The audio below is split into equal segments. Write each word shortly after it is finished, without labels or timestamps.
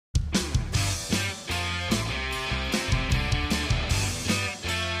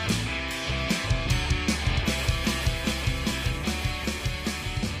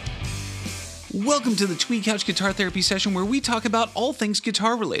Welcome to the Tweed Couch Guitar Therapy session where we talk about all things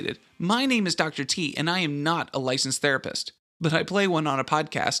guitar related. My name is Dr. T and I am not a licensed therapist, but I play one on a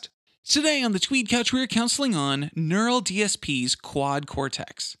podcast. Today on the Tweed Couch we are counseling on Neural DSP's Quad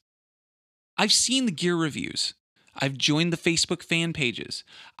Cortex. I've seen the gear reviews. I've joined the Facebook fan pages.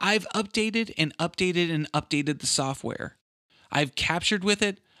 I've updated the software. I've captured with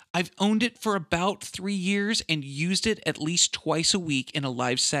it. I've owned it for about 3 years and used it at least twice a week in a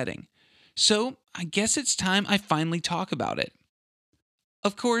live setting. So I guess it's time I finally talk about it.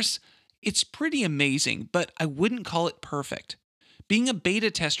 Of course, it's pretty amazing, but I wouldn't call it perfect. Being a beta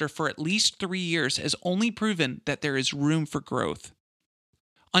tester for at least 3 years has only proven that there is room for growth.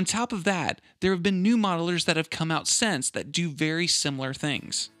 On top of that, there have been new modelers that have come out since that do very similar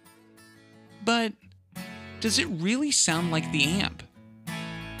things. But does it really sound like the amp?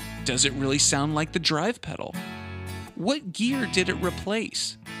 Does it really sound like the drive pedal? What gear did it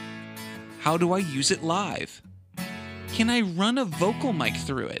replace? How do I use it live? Can I run a vocal mic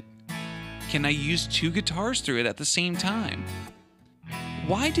through it? Can I use 2 guitars through it at the same time?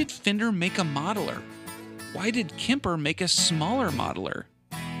 Why did Fender make a modeler? Why did Kemper make a smaller modeler?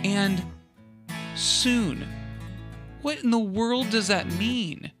 And soon. What in the world does that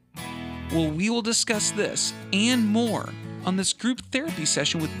mean? Well, we will discuss this and more on this group therapy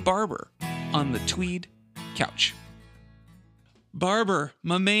session with Barber on the Tweed Couch. Barber,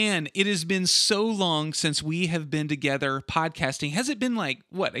 my man, it has been so long since we have been together podcasting. Has it been like,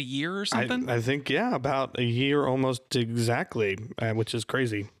 what, a year or something? I think, yeah, about a year almost exactly, which is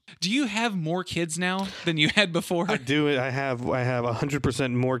crazy. Do you have more kids now than you had before? I do. I have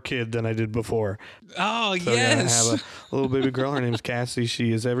 100% more kid than I did before. Oh, so, yes. Yeah, I have a little baby girl. Her name's Cassie.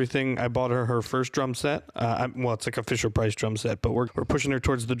 She is everything. I bought her first drum set. Well, it's like a Fisher Price drum set, but we're pushing her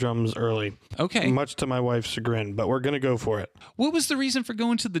towards the drums early. Okay. Much to my wife's chagrin, but we're going to go for it. What was the reason for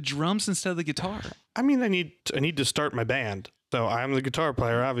going to the drums instead of the guitar? I mean, I need to start my band. So I'm the guitar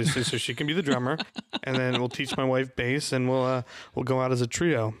player, obviously, so she can be the drummer, and then we'll teach my wife bass, and we'll go out as a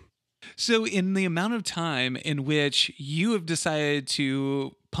trio. So in the amount of time in which you have decided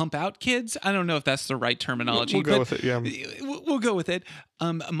to pump out kids, I don't know if that's the right terminology. We'll go with it, yeah. We'll go with it.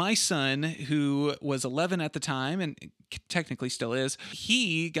 My son, who was 11 at the time and technically still is,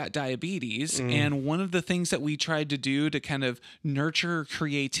 he got diabetes. And one of the things that we tried to do to kind of nurture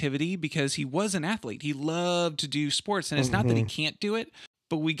creativity, because he was an athlete, he loved to do sports. And it's not that he can't do it,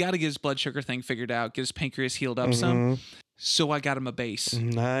 but we got to get his blood sugar thing figured out, get his pancreas healed up some. So I got him a bass.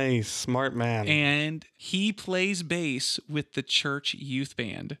 Nice. Smart man. And he plays bass with the church youth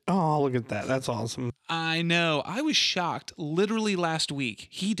band. Oh, look at that. That's awesome. I know. I was shocked. Literally last week,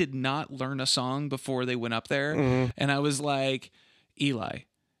 he did not learn a song before they went up there. And I was like, Eli,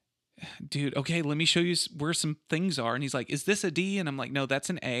 dude, okay, let me show you where some things are. And he's like, is this a D? And I'm like, no, that's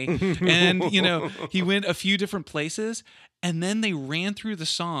an A. And, he went a few different places. And then they ran through the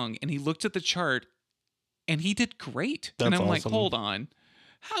song and he looked at the chart. And he did great. That's and I'm awesome. like, hold on.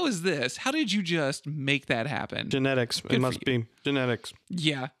 How is this? How did you just make that happen? Genetics. It must be genetics.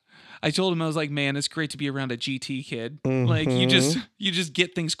 Yeah. I told him, I was like, man, it's great to be around a GT kid. Like you just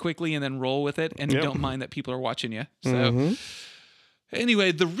get things quickly and then roll with it. And you don't mind that people are watching you. So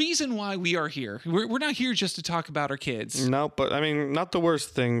anyway, the reason why we are here, we're not here just to talk about our kids. No, but I mean, not the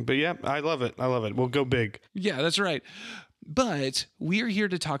worst thing, but yeah, I love it. We'll go big. Yeah, that's right. But we are here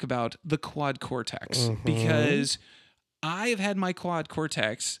to talk about the Quad Cortex because I have had my Quad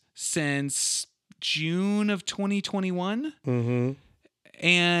Cortex since June of 2021.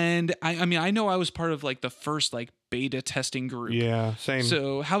 And I mean, I know I was part of like the first like beta testing group. Yeah, same.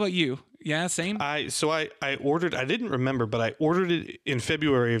 So how about you? Yeah, same. I ordered, I didn't remember, but I ordered it in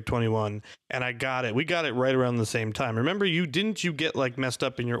February of 21 and I got it. We got it right around the same time. Remember, didn't you get like messed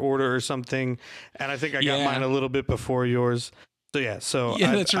up in your order or something? And I think I got mine a little bit before yours. So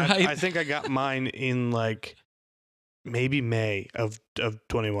yeah, that's right. I think I got mine in like maybe May of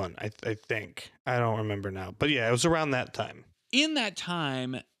 21. I think. I don't remember now. But yeah, it was around that time. In that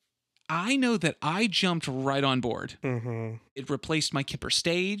time, I know that I jumped right on board. It replaced my Kemper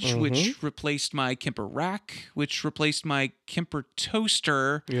stage, which replaced my Kemper rack, which replaced my Kemper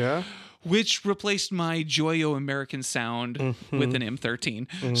toaster, which replaced my Joyo American Sound with an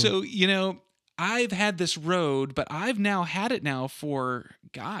M13. So, I've had this road, but I've now had it now for,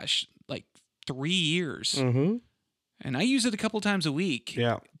 like 3 years. And I use it a couple times a week.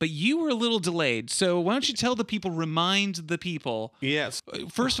 Yeah. But you were a little delayed. So why don't you tell the people, remind the people. Yes.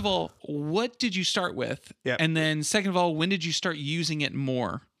 First of all, what did you start with? Yeah. And then second of all, when did you start using it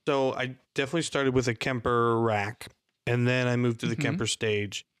more? So I definitely started with a Kemper rack. And then I moved to the Kemper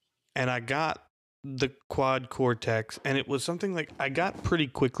stage. And I got the Quad Cortex. And it was something like I got pretty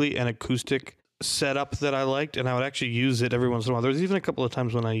quickly an acoustic setup that I liked, and I would actually use it every once in a while. There was even a couple of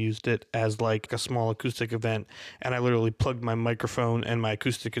times when I used it as like a small acoustic event, and I literally plugged my microphone and my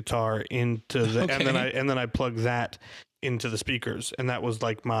acoustic guitar into the, and then I plugged that into the speakers, and that was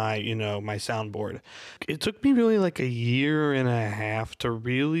like my, my soundboard. It took me really like a year and a half to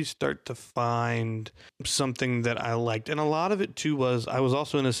really start to find something that I liked. And a lot of it too was I was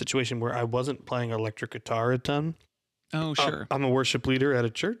also in a situation where I wasn't playing electric guitar a ton. Oh, sure. I'm a worship leader at a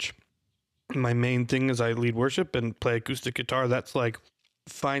church. My main thing is I lead worship and play acoustic guitar. That's like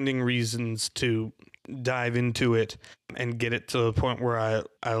finding reasons to dive into it and get it to the point where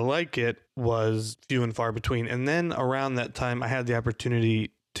I like it was few and far between. And then around that time, I had the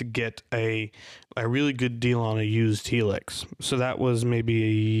opportunity to get a really good deal on a used Helix. So that was maybe a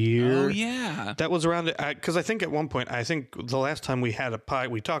year. Oh, yeah. That was around it. Because I think at one point, the last time we had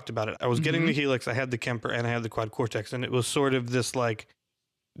we talked about it. I was getting the Helix, I had the Kemper, and I had the Quad Cortex. And it was sort of this like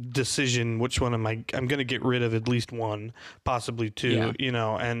decision, which one I'm going to get rid of at least one, possibly two,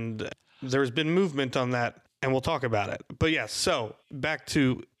 and there's been movement on that, and we'll talk about it. But yeah, so back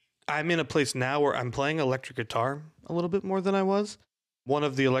to, I'm in a place now where I'm playing electric guitar a little bit more than I was. One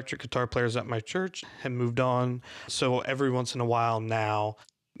of the electric guitar players at my church had moved on, so every once in a while now,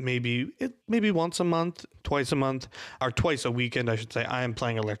 maybe once a month, twice a month, or twice a weekend, I should say, I am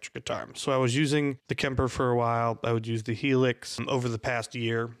playing electric guitar. So I was using the Kemper for a while. I would use the Helix over the past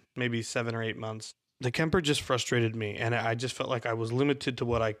year, maybe 7 or 8 months. The Kemper just frustrated me, and I just felt like I was limited to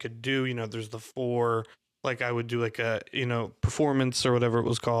what I could do. There's the 4, like I would do like a, performance or whatever it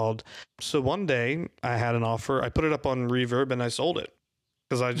was called. So one day I had an offer. I put it up on Reverb and I sold it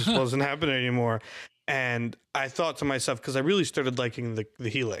because I just wasn't happening anymore. And I thought to myself, because I really started liking the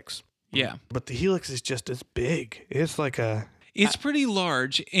Helix. Yeah. But the Helix is just as big. It's like it's pretty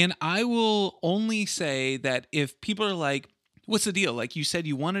large. And I will only say that if people are like, what's the deal? Like you said,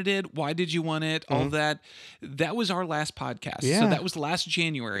 you wanted it. Why did you want it? All that. That was our last podcast. Yeah. So that was last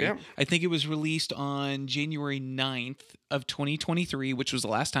January. Yep. I think it was released on January 9th of 2023, which was the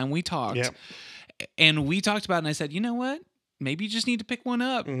last time we talked. Yep. And we talked about it, and I said, you know what? Maybe you just need to pick one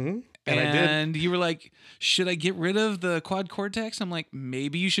up. Mm-hmm. And I did. And you were like, should I get rid of the Quad Cortex? I'm like,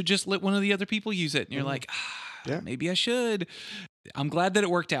 maybe you should just let one of the other people use it. And you're like, maybe I should. I'm glad that it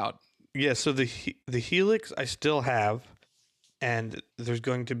worked out. Yeah, so the Helix I still have, and there's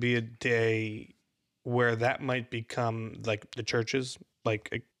going to be a day where that might become like the churches,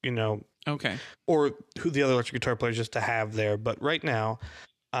 like, Okay. or who the other electric guitar players just to have there. But right now,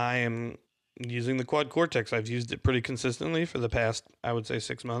 I am using the Quad Cortex. I've used it pretty consistently for the past, I would say,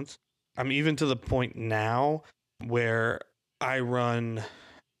 6 months. I'm even to the point now where I run,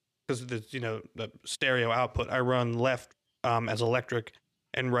 because of the, the stereo output, I run left as electric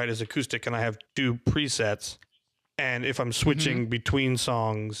and right as acoustic, and I have 2 presets. And if I'm switching between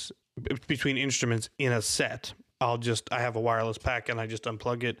songs, between instruments in a set, I have a wireless pack and I just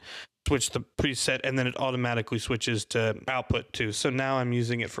unplug it, switch the preset, and then it automatically switches to output too. So now I'm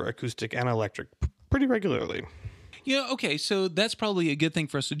using it for acoustic and electric pretty regularly. Okay, so that's probably a good thing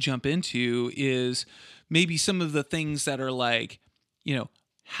for us to jump into is maybe some of the things that are like,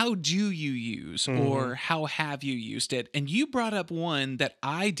 how do you use or how have you used it? And you brought up one that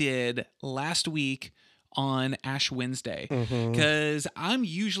I did last week on Ash Wednesday, because I'm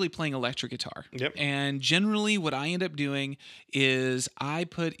usually playing electric guitar. Yep. And generally what I end up doing is I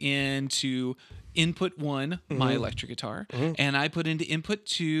put into input 1 my electric guitar, and I put into input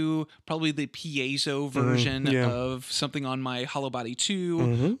 2 probably the piezo version of something on my Hollow Body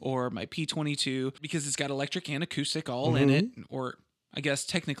 2 or my P22, because it's got electric and acoustic all in it, or I guess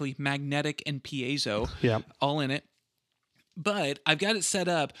technically magnetic and piezo all in it. But I've got it set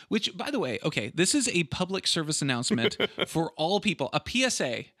up, which, by the way, okay, this is a public service announcement for all people, a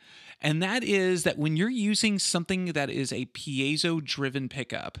PSA. And that is that when you're using something that is a piezo-driven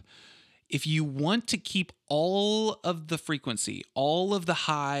pickup, if you want to keep all of the frequency, all of the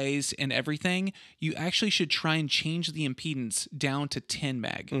highs and everything, you actually should try and change the impedance down to 10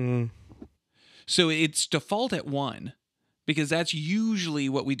 meg. So it's default at 1. Because that's usually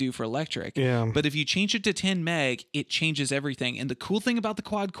what we do for electric. Yeah. But if you change it to 10 meg, it changes everything. And the cool thing about the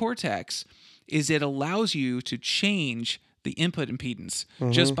Quad Cortex is it allows you to change the input impedance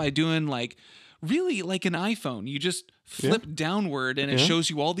just by doing really like an iPhone. You just flip downward and it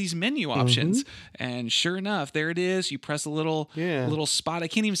shows you all these menu options. And sure enough, there it is. You press a little spot. I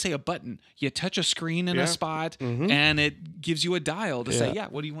can't even say a button. You touch a screen in a spot and it gives you a dial to say,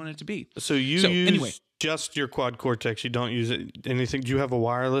 what do you want it to be? So anyway, just your Quad Cortex. You don't use anything. Do you have a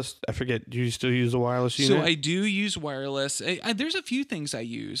wireless? I forget. Do you still use a wireless unit? So I do use wireless. There's a few things I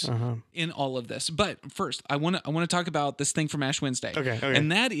use in all of this. But first, I want to talk about this thing from Ash Wednesday. Okay.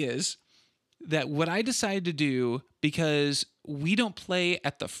 And that is that what I decided to do, because we don't play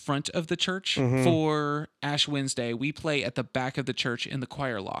at the front of the church for Ash Wednesday, we play at the back of the church in the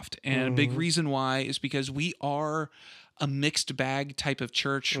choir loft. And a big reason why is because we are a mixed bag type of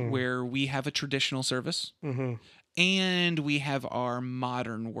church where we have a traditional service and we have our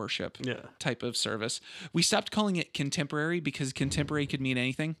modern worship type of service. We stopped calling it contemporary because contemporary could mean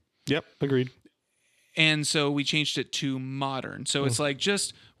anything. Yep, agreed. And so we changed it to modern. So it's like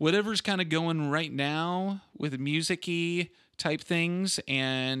just whatever's kind of going right now with music-y type things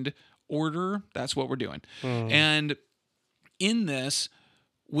and order, that's what we're doing. And in this,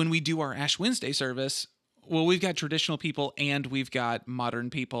 when we do our Ash Wednesday service, well, we've got traditional people and we've got modern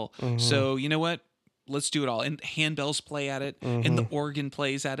people. So you know what? Let's do it all. And handbells play at it, and the organ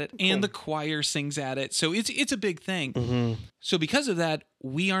plays at it, and the choir sings at it. So it's a big thing. So because of that,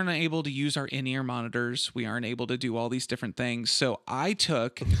 we aren't able to use our in-ear monitors. We aren't able to do all these different things. So I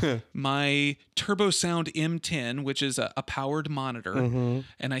took my Turbo Sound M10, which is a powered monitor,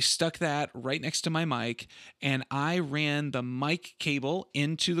 and I stuck that right next to my mic, and I ran the mic cable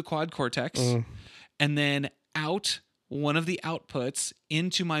into the quad Cortex, and then out one of the outputs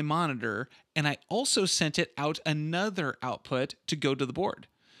into my monitor, and I also sent it out another output to go to the board.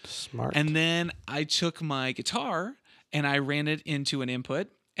 Smart. And then I took my guitar and I ran it into an input,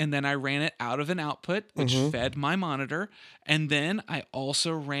 and then I ran it out of an output, which fed my monitor, and then I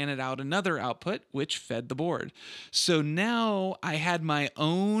also ran it out another output, which fed the board. So now I had my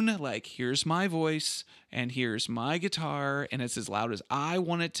own, like, here's my voice, and here's my guitar, and it's as loud as I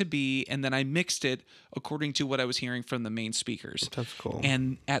want it to be, and then I mixed it according to what I was hearing from the main speakers. That's cool.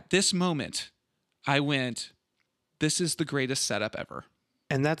 And at this moment, I went, this is the greatest setup ever.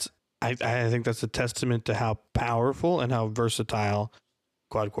 And I think that's a testament to how powerful and how versatile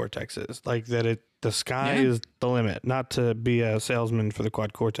quad Cortex is. Like that the sky is the limit. Not to be a salesman for the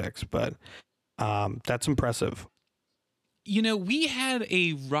quad Cortex, but that's impressive. You know, we had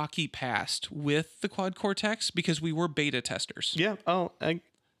a rocky past with the quad Cortex because we were beta testers. Yeah. And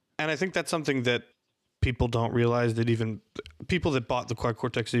I think that's something that people don't realize, that even people that bought the quad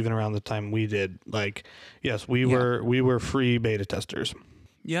Cortex even around the time we did, like, yes, we were free beta testers.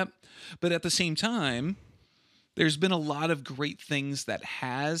 Yep. But at the same time, there's been a lot of great things that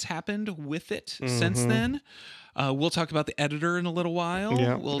has happened with it since then. We'll talk about the editor in a little while.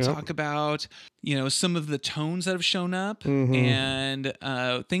 We'll talk about, some of the tones that have shown up and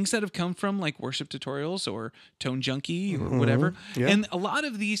things that have come from like worship tutorials or Tone Junkie or whatever. Yeah. And a lot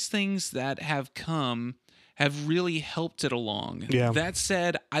of these things that have come have really helped it along. Yeah. That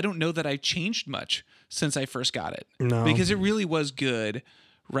said, I don't know that I've changed much since I first got it. No. Because it really was good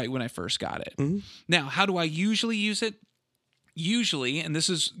right when I first got it. Now, how do I usually use it? Usually, and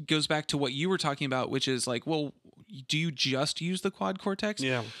this goes back to what you were talking about, which is like, well, do you just use the quad Cortex?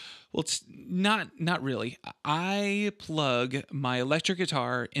 Yeah. Well, it's not really. I plug my electric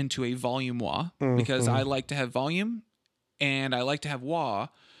guitar into a volume wah because I like to have volume and I like to have wah,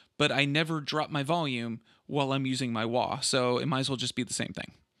 but I never drop my volume while I'm using my wah. So it might as well just be the same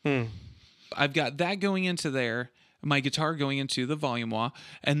thing. I've got that going into there, my guitar going into the volume wah,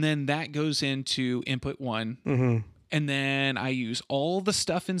 and then that goes into input 1. And then I use all the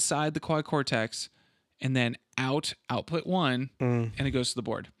stuff inside the quad Cortex and then output 1, and it goes to the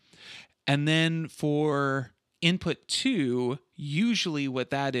board. And then for input 2, usually what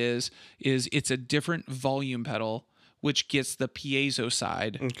that is it's a different volume pedal, which gets the piezo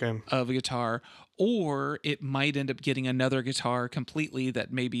side of a guitar, or it might end up getting another guitar completely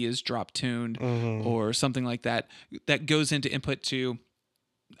that maybe is drop tuned or something like that, that goes into input 2,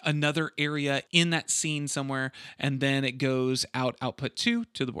 another area in that scene somewhere, and then it goes output 2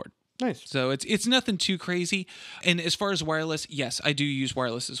 to the board. Nice. So it's nothing too crazy. And as far as wireless, yes, I do use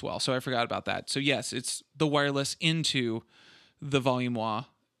wireless as well. So I forgot about that. So yes, it's the wireless into the volume wah,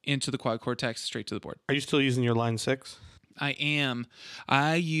 into the quad Cortex, straight to the board. Are you still using your Line 6? I am.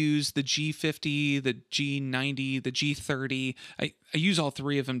 I use the G50, the G90, the G30. I use all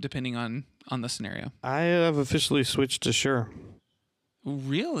three of them depending on the scenario. I have officially switched to Shure.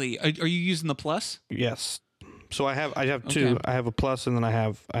 Really? Are you using the Plus? Yes. So I have two. Okay. I have a Plus, and then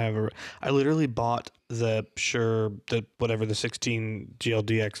I literally bought the Shure, the 16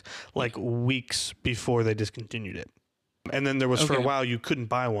 GLDX like weeks before they discontinued it. And then there was for a while you couldn't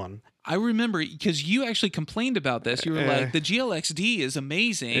buy one. I remember because you actually complained about this. You were like, the GLXD is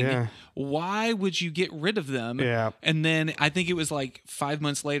amazing. Yeah. Why would you get rid of them? Yeah. And then I think it was like 5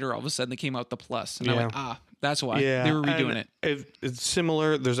 months later, all of a sudden they came out with the Plus. And I went, that's why. Yeah. They were redoing it. It's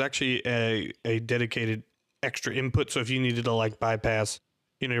similar. There's actually a dedicated extra input. So if you needed to like bypass,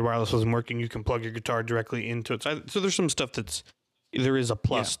 your wireless wasn't working, you can plug your guitar directly into it. So there's some stuff that's there is a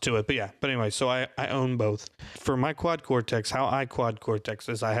plus to it. But anyway, so I own both. For my quad Cortex, how I quad Cortex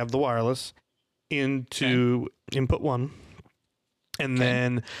is I have the wireless into input 1. And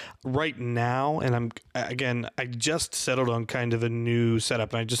then right now, and I just settled on kind of a new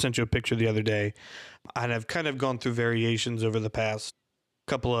setup, and I just sent you a picture the other day, and I've kind of gone through variations over the past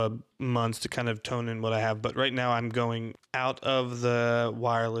couple of months to kind of tone in what I have. But right now I'm going out of the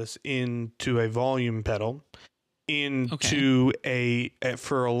wireless into a volume pedal, into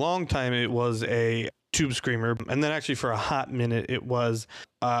for a long time it was a tube screamer, and then actually for a hot minute it was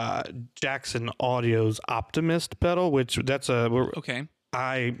Jackson Audio's Optimist pedal, which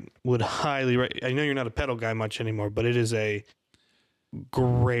I would highly I know you're not a pedal guy much anymore, but it is a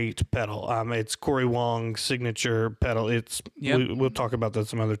great pedal. It's Corey Wong's signature pedal. We'll talk about that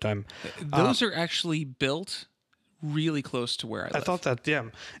some other time. Those are actually built really close to where I live. I thought that,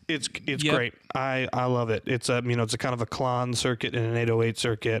 it's great. I love it. It's a kind of a Klon circuit and an 808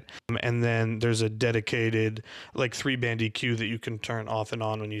 circuit, and then there's a dedicated like 3-band EQ that you can turn off and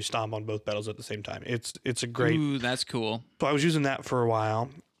on when you stomp on both pedals at the same time. It's a great. Ooh, that's cool. So I was using that for a while,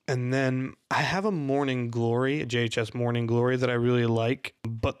 and then I have a Morning Glory, a JHS Morning Glory that I really like,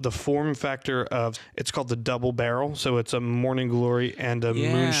 but the form factor of it's called the double barrel, so it's a Morning Glory and a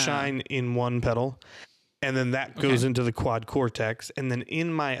Moonshine in one pedal. And then that goes into the quad Cortex. And then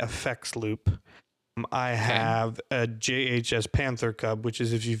in my effects loop, I have a JHS Panther Cub, which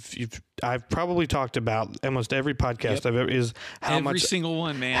is I've probably talked about almost every podcast I've ever is how every single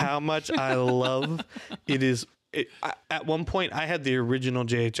one, man. How much I love it is. At one point, I had the original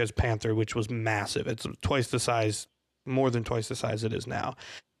JHS Panther, which was massive. It's twice the size, more than twice the size it is now.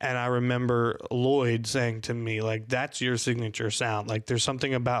 And I remember Lloyd saying to me, like, that's your signature sound. Like, there's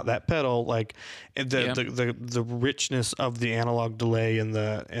something about that pedal, like the richness of the analog delay and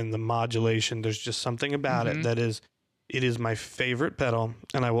the modulation. There's just something about it that it is my favorite pedal,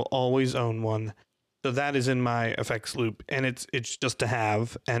 and I will always own one. So that is in my effects loop, and it's just to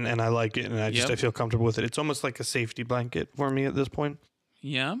have, and I like it, and I feel comfortable with it. It's almost like a safety blanket for me at this point.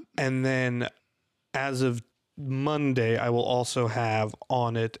 Yeah. And then as of Monday, I will also have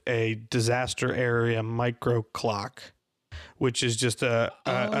on it a disaster area micro clock, which is just a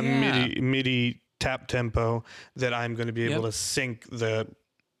MIDI tap tempo that I'm going to be able to sync the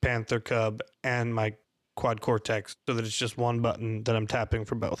Panther Cub and my quad Cortex so that it's just one button that I'm tapping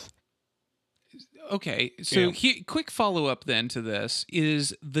for both. Okay, so quick follow-up then to this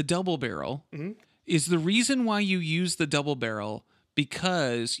is the double barrel. Is the reason why you use the double barrel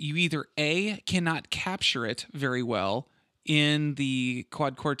because you either A, cannot capture it very well in the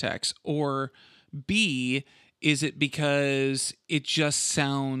quad Cortex, or B, is it because it just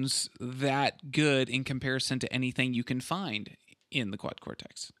sounds that good in comparison to anything you can find in the quad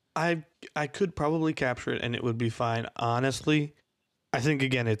Cortex? I could probably capture it and it would be fine. Honestly, I think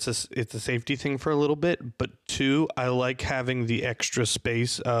again it's a safety thing for a little bit, but 2, I like having the extra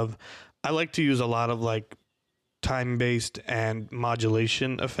space of I like to use a lot of like time-based and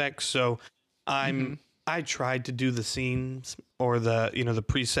modulation effects. So I tried to do the scenes or the the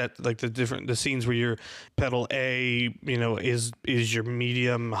preset, like the scenes where your pedal A is your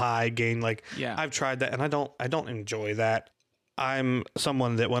medium high gain. Like I've tried that and I don't enjoy that. I'm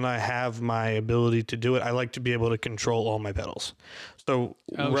someone that when I have my ability to do it, I like to be able to control all my pedals. So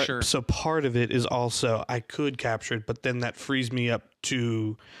so part of it is also I could capture it, but then that frees me up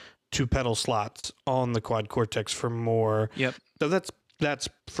to 2 pedal slots on the quad Cortex for more. So that's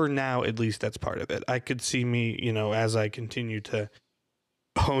for now, at least that's part of it. I could see me, as I continue to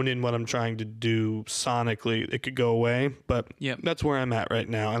hone in what I'm trying to do sonically, it could go away, but that's where I'm at right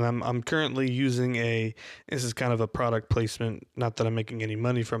now. And I'm currently using this is kind of a product placement, not that I'm making any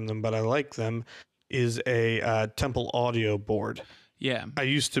money from them, but I like them, is a Temple Audio board. Yeah. I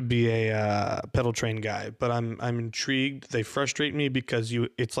used to be a pedal train guy, but I'm intrigued. They frustrate me because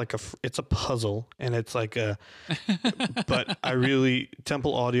it's a puzzle and it's like but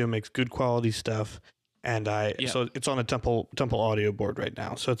Temple Audio makes good quality stuff, and so it's on a Temple Audio board right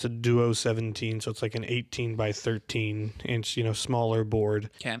now. So it's a Duo 17, so it's like an 18 by 13 inch, smaller board.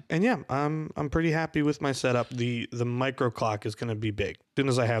 Okay. And I'm pretty happy with my setup. The micro clock is going to be big. As soon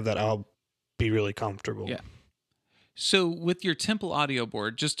as I have that, I'll be really comfortable. Yeah. So with your Temple Audio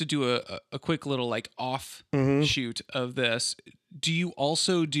board, just to do a quick little like shoot of this, do you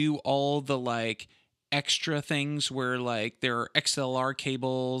also do all the like extra things where like there are XLR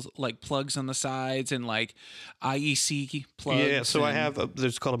cables, like plugs on the sides and like IEC plugs? Yeah, so I have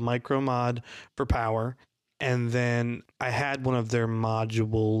there's called a micro mod for power. And then I had one of their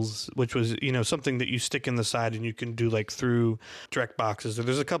modules, which was, something that you stick in the side and you can do like through direct boxes. So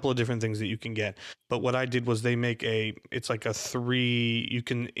there's a couple of different things that you can get. But what I did was they make it's like a 3, you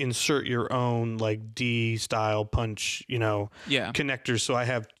can insert your own like D style punch, connectors. So I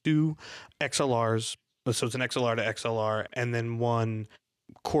have 2 XLRs. So it's an XLR to XLR and then 1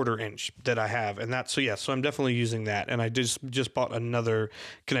 1/4 inch that I have, and so I'm definitely using that. And I just bought another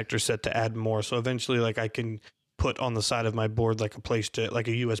connector set to add more, so eventually like I can put on the side of my board like a place to like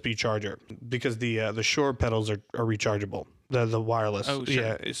a USB charger, because the Shure pedals are rechargeable, the wireless. Oh,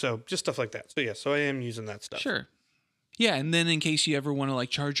 sure. Yeah, so just stuff like that. So I am using that stuff. Sure. Yeah, and then in case you ever want to like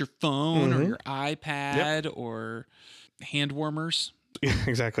charge your phone or your iPad or hand warmers. Yeah,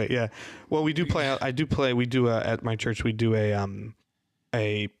 exactly. Yeah. Well, we do play. At my church we do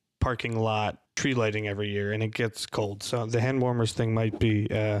a parking lot tree lighting every year, and it gets cold, so the hand warmers thing might be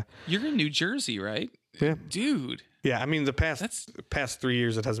You're in New Jersey, right? Yeah, dude. Yeah, I mean the past 3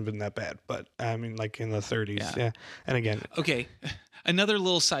 years it hasn't been that bad, but I mean like in the 30s. Yeah. And again, okay, another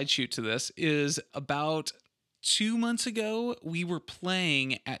little side shoot to this is about 2 months ago we were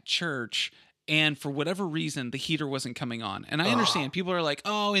playing at church, and for whatever reason, the heater wasn't coming on. And I understand people are like,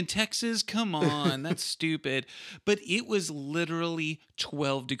 oh, in Texas, come on, that's stupid. But it was literally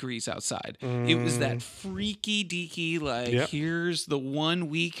 12 degrees outside. It was that freaky deaky, like, here's the 1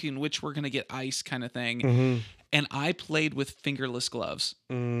 week in which we're going to get ice kind of thing. And I played with fingerless gloves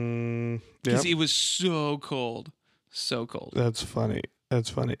because it was so cold. So cold. That's funny. That's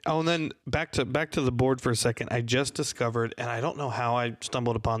funny. Oh, and then back to the board for a second. I just discovered, and I don't know how I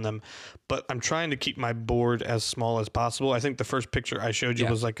stumbled upon them, but I'm trying to keep my board as small as possible. I think the first picture I showed you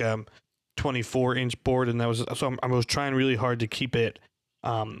was like a 24-inch board, and I was trying really hard to keep it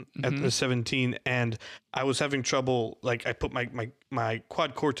at the 17, and I was having trouble. Like I put my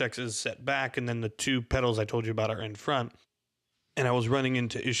quad Cortex is set back, and then the 2 pedals I told you about are in front. And I was running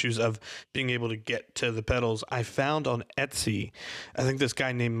into issues of being able to get to the pedals. I found on Etsy, I think this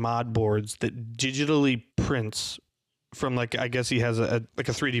guy named Modboards that digitally prints from I guess he has a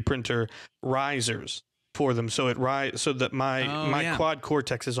 3D printer risers for them. So so that my quad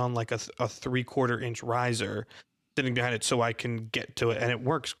Cortex is on like a 3/4-inch riser sitting behind it, so I can get to it, and it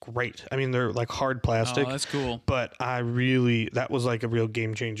works great. I mean, they're like hard plastic. Oh, that's cool. But that was like a real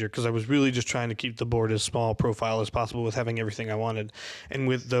game changer, because I was really just trying to keep the board as small profile as possible with having everything I wanted, and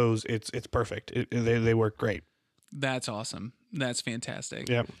with those, it's perfect. They work great. That's awesome. That's fantastic.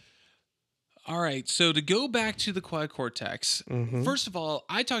 Yep. All right, so to go back to the quad Cortex, first of all,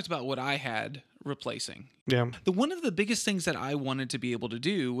 I talked about what I had replacing. Yeah. One of the biggest things that I wanted to be able to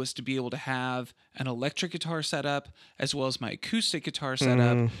do was to be able to have an electric guitar setup as well as my acoustic guitar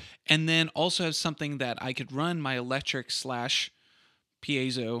setup, and then also have something that I could run my electric /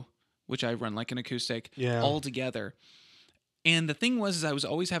 piezo, which I run like an acoustic, all together. And the thing was, is I was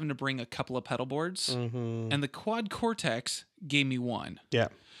always having to bring a couple of pedal boards, and the quad Cortex gave me one. Yeah.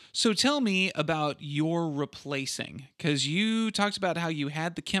 So tell me about your replacing, because you talked about how you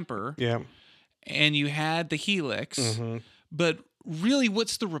had the Kemper, and you had the Helix, but really,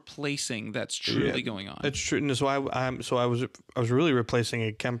 what's the replacing that's truly going on? It's true. No, so I was really replacing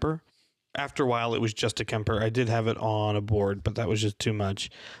a Kemper. After a while, it was just a Kemper. I did have it on a board, but that was just too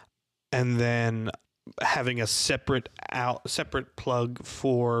much. And then having a separate plug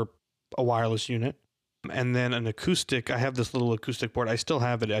for a wireless unit. And then an acoustic. I have this little acoustic board. I still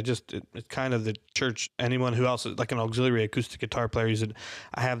have it. It's kind of the church. Anyone who else is like an auxiliary acoustic guitar player uses it.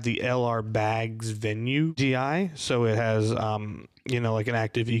 I have the LR Bags Venue DI. So it has, like an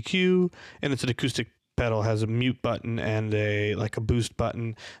active EQ, and it's an acoustic pedal. Has a mute button and a boost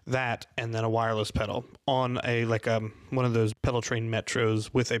button. That, and then a wireless pedal on one of those pedal train Metros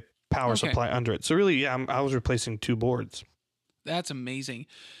with a power supply under it. So really, I was replacing 2 boards. That's amazing.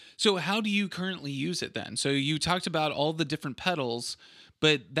 So how do you currently use it then? So you talked about all the different pedals,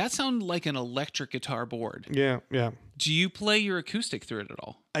 but that sounded like an electric guitar board. Yeah. Do you play your acoustic through it at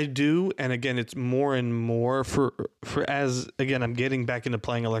all? I do, and again, it's more and more I'm getting back into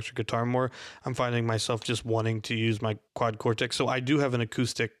playing electric guitar more. I'm finding myself just wanting to use my quad Cortex. So I do have an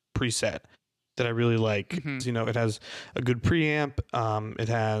acoustic preset that I really like. It has a good preamp.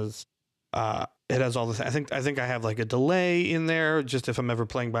 It has all the. I think I have like a delay in there, just if I'm ever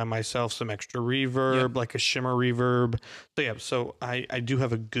playing by myself, some extra reverb, like a shimmer reverb. So I do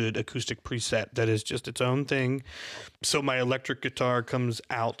have a good acoustic preset that is just its own thing. So my electric guitar comes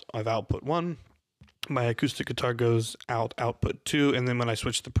out of output 1. My acoustic guitar goes out output 2, and then when I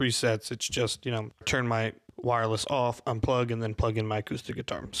switch the presets, it's just turn my wireless off, unplug, and then plug in my acoustic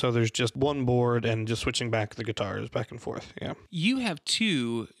guitar. So there's just one board and just switching back the guitars back and forth. Yeah. You have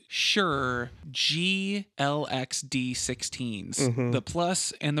two Shure GLXD16s, the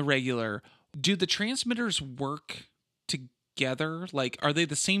plus and the regular. Do the transmitters work together? Like, are they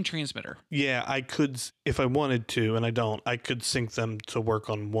the same transmitter? Yeah, I could, if I wanted to, and I don't, I could sync them to work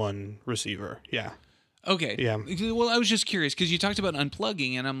on one receiver. Yeah. Okay. Yeah. Well, I was just curious because you talked about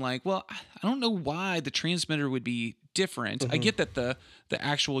unplugging, and I'm like, well, I don't know why the transmitter would be different. I get that the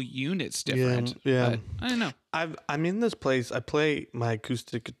actual unit's different. Yeah. But I don't know. I'm in this place. I play my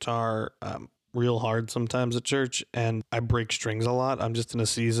acoustic guitar real hard sometimes at church, and I break strings a lot. I'm just in a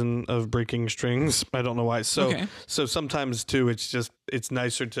season of breaking strings. I don't know why. So sometimes too, it's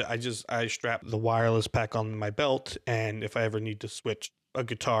nicer to I strap the wireless pack on my belt, and if I ever need to switch a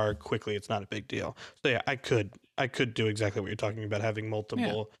guitar quickly, it's not a big deal. So yeah, I could do exactly what you're talking about, having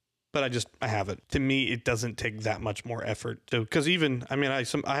multiple, but I have it. To me, it doesn't take that much more effort to, because even, I mean, I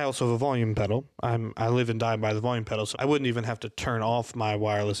also have a volume pedal. I live and die by the volume pedal, so I wouldn't even have to turn off my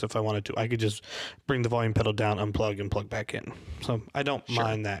wireless if I wanted to. I could just bring the volume pedal down, unplug, and plug back in. So I don't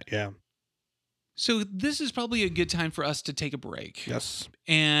mind that. Yeah. So this is probably a good time for us to take a break. Yes.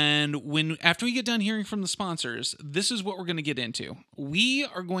 And after we get done hearing from the sponsors, this is what we're going to get into. We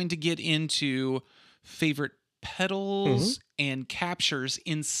are going to get into favorite pedals and captures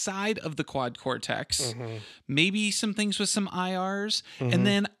inside of the Quad Cortex, maybe some things with some IRs. And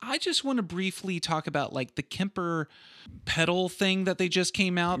then I just want to briefly talk about like the Kemper pedal thing that they just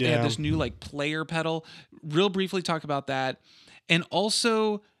came out. They had this new like player pedal. Real briefly talk about that. And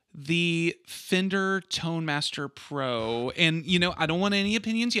also the Fender Tone Master Pro. And, I don't want any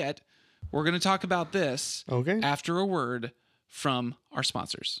opinions yet. We're going to talk about this after a word from our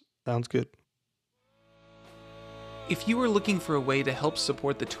sponsors. Sounds good. If you are looking for a way to help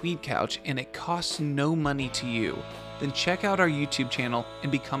support the Tweed Couch and it costs no money to you, then check out our YouTube channel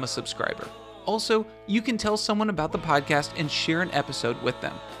and become a subscriber. Also, you can tell someone about the podcast and share an episode with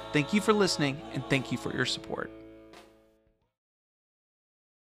them. Thank you for listening, and thank you for your support.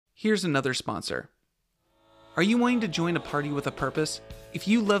 Here's another sponsor. Are you wanting to join a party with a purpose? If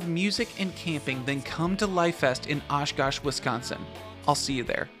you love music and camping, then come to Life Fest in Oshkosh, Wisconsin. I'll see you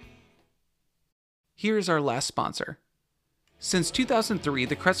there. Here's our last sponsor. Since 2003,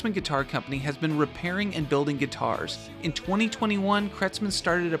 the Kretzmann Guitar Company has been repairing and building guitars. In 2021, Kretzmann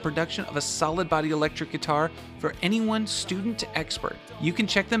started a production of a solid body electric guitar for anyone, student to expert. You can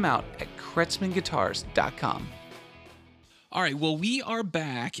check them out at kretzmannguitars.com. All right, well, we are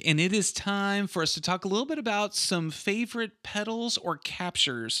back, and it is time for us to talk a little bit about some favorite pedals or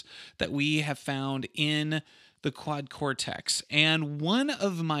captures that we have found in the Quad Cortex. And one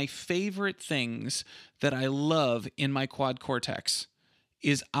of my favorite things that I love in my Quad Cortex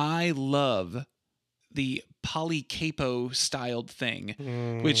is I love the polycapo styled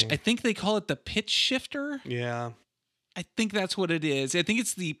thing, which I think they call it the pitch shifter. Yeah. I think that's what it is. I think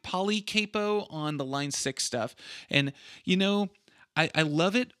it's the polycapo on the Line 6 stuff. And, I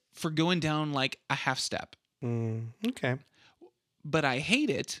love it for going down like a half step. Okay. But I hate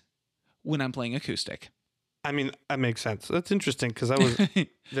it when I'm playing acoustic. I mean, that makes sense. That's interesting because I was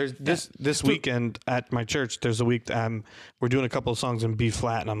this weekend at my church. There's a week we're doing a couple of songs in B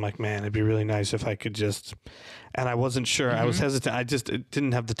flat, and I'm like, man, it'd be really nice if I could just. And I wasn't sure. I was hesitant. I just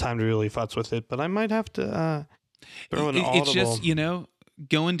didn't have the time to really futz with it. But I might have to throw an audible. It's just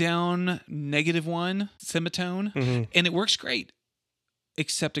going down -1 semitone, and it works great.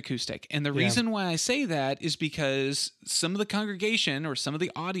 Except acoustic. And the reason why I say that is because some of the congregation or some of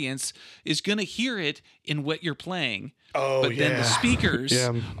the audience is going to hear it in what you're playing. But then the speakers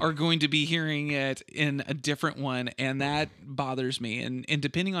are going to be hearing it in a different one, and that bothers me. And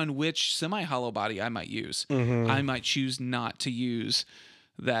depending on which semi-hollow body I might use, I might choose not to use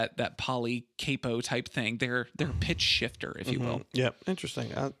that poly capo type thing. They're pitch shifter, if you will. Yep.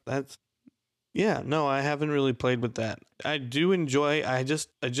 Interesting. Yeah, no, I haven't really played with that. I do enjoy. I just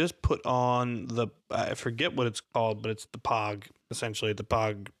put on I forget what it's called, but it's the POG, essentially the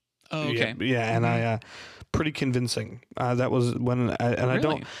POG. Oh, okay. Yeah, and I pretty convincing. That was when I really? I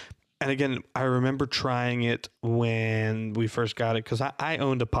don't. And again, I remember trying it when we first got it because I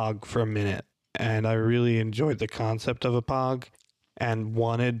owned a POG for a minute, and I really enjoyed the concept of a POG. And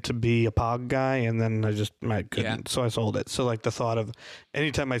wanted to be a POG guy, and then I couldn't, so I sold it. So like the thought of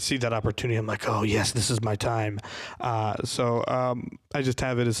anytime I see that opportunity, I'm like, oh yes, this is my time. So I just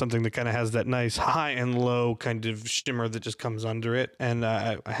have it as something that kind of has that nice high and low kind of shimmer that just comes under it, and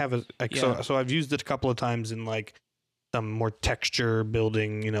I have so I've used it a couple of times in like some more texture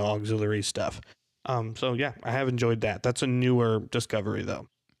building, auxiliary stuff. So yeah, I have enjoyed that. That's a newer discovery though.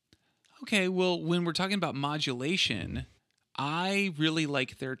 Okay, well, when we're talking about modulation, I really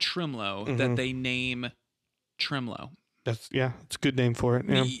like their tremolo that they name tremolo. It's a good name for it.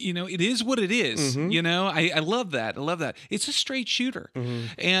 Yeah. You know, it is what it is. You know, I love that. I love that. It's a straight shooter.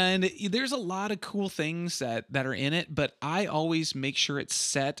 And there's a lot of cool things that are in it, but I always make sure it's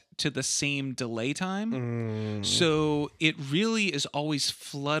set to the same delay time. So it really is always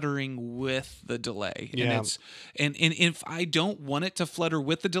fluttering with the delay. Yeah. And if I don't want it to flutter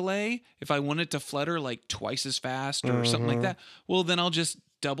with the delay, if I want it to flutter like twice as fast or something like that, well, then I'll just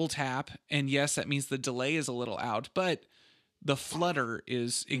double tap. And yes, that means the delay is a little out, but the flutter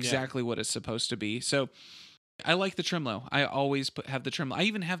is exactly what it's supposed to be. So I like the tremolo. I always have the tremolo. I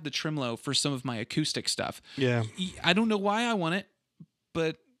even have the tremolo for some of my acoustic stuff. Yeah. I don't know why I want it,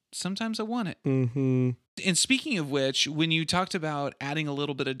 but sometimes I want it. And speaking of which, when you talked about adding a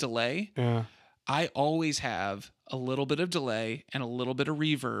little bit of delay, I always have a little bit of delay and a little bit of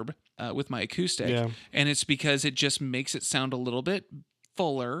reverb with my acoustic. Yeah. And it's because it just makes it sound a little bit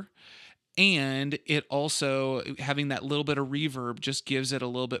fuller. And it also, having that little bit of reverb just gives it a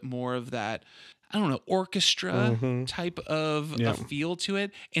little bit more of that, I don't know, orchestra type of a feel to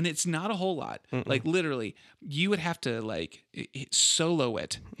it. And it's not a whole lot. Like literally, you would have to like solo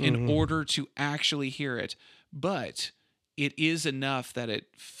it in order to actually hear it. But it is enough that it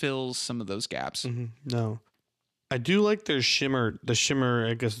fills some of those gaps. No. I do like their shimmer. The shimmer,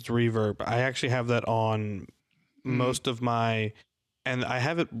 I guess it's reverb. I actually have that on most of my... And I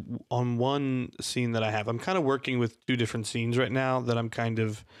have it on one scene that I have. I'm kind of working with two different scenes right now that I'm kind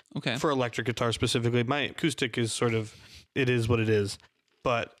of, for electric guitar specifically. My acoustic is sort of, it is what it is.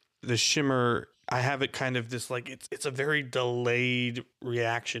 But the shimmer, I have it kind of this like, it's a very delayed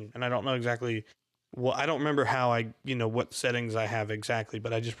reaction. And I don't know exactly, well, I don't remember how what settings I have exactly,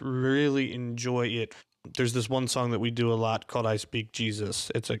 but I just really enjoy it. There's this one song that we do a lot called I Speak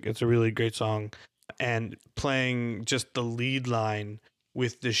Jesus. It's a really great song. And playing just the lead line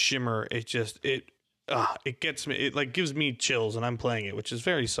with the shimmer, it gets me, it like gives me chills, and I'm playing it, which is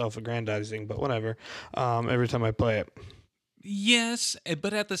very self-aggrandizing, but whatever. Every time I play it. Yes,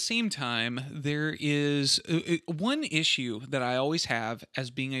 but at the same time, there is one issue that I always have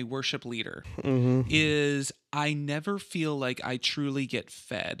as being a worship leader is I never feel like I truly get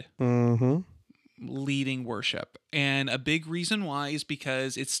fed. Leading worship. And a big reason why is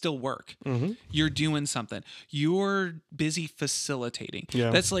because it's still work. You're doing something. You're busy facilitating.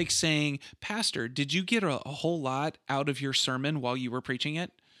 That's like saying, Pastor, did you get a whole lot out of your sermon while you were preaching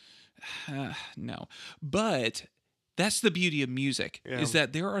it? No. But that's the beauty of music, is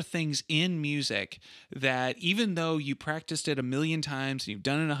that there are things in music that even though you practiced it 1,000,000 times, and you've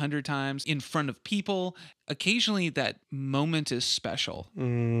done it 100 times in front of people, occasionally that moment is special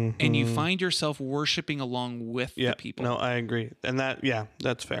and you find yourself worshiping along with the people. No, I agree. And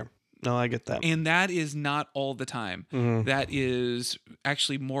that's fair. No, I get that. And that is not all the time. That is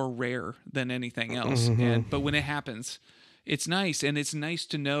actually more rare than anything else. But when it happens, it's nice. And it's nice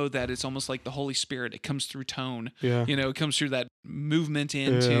to know that it's almost like the Holy Spirit. It comes through tone. It comes through that movement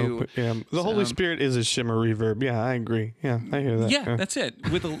into. The Holy Spirit is a shimmer reverb. Yeah, I agree. Yeah, I hear that. Yeah, that's it.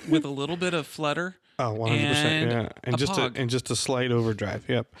 With a little bit of flutter. Oh, 100%. And just a slight overdrive.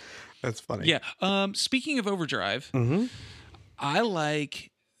 Yep. That's funny. Yeah. Speaking of overdrive, I like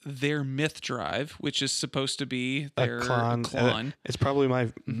their myth drive, which is supposed to be their clon. It's probably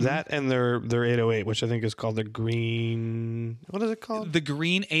that and their 808, which I think is called the green. What is it called? The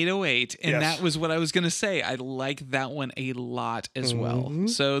green 808. And that was what I was going to say. I like that one a lot as well.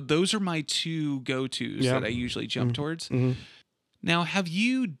 So those are my two go-tos that I usually jump towards. Now, have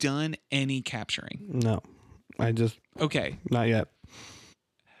you done any capturing? No, Okay. Not yet.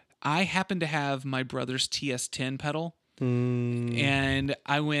 I happen to have my brother's TS10 pedal. And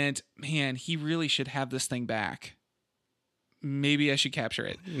I went, man, he really should have this thing back. Maybe I should capture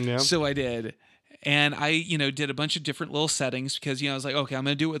it. Yep. So I did. And I, did a bunch of different little settings because, I was like, okay, I'm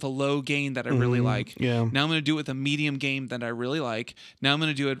going to do it with a low gain that I really like. Yeah. Now I'm going to do it with a medium gain that I really like. Now I'm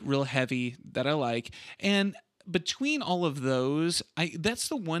going to do it real heavy that I like. And between all of those, that's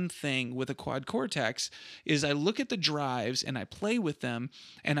the one thing with a quad Cortex is I look at the drives and I play with them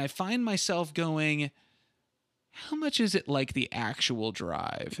and I find myself going, how much is it like the actual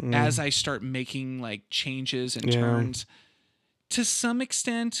drive as I start making like changes and turns? To some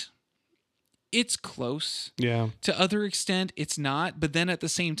extent, it's close. Yeah. To other extent, it's not. But then at the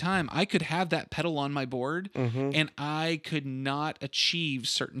same time, I could have that pedal on my board and I could not achieve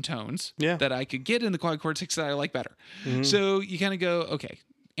certain tones that I could get in the quad Cortex that I like better. So you kind of go, okay,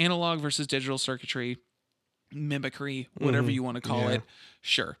 analog versus digital circuitry, mimicry, whatever you want to call it.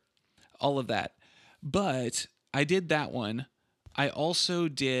 Sure. All of that. But I did that one, I also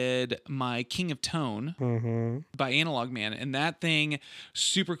did my King of Tone by Analog Man, and that thing,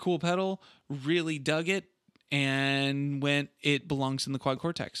 super cool pedal, really dug it, and it belongs in the Quad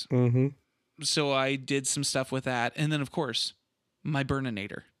Cortex. So I did some stuff with that, and then of course my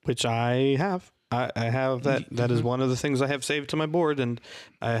Burninator, which I have. I have that. That is one of the things I have saved to my board, and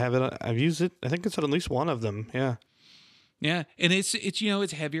I have it. I've used it. I think it's at least one of them. Yeah. Yeah, and it's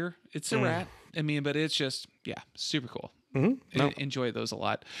it's heavier. It's a Rat. I mean, but it's just super cool. Enjoy those a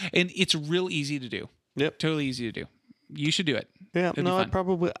lot, and it's real easy to do. Yep, totally easy to do. You should do it. Yeah, no,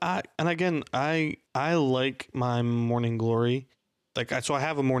 I like my Morning Glory. So I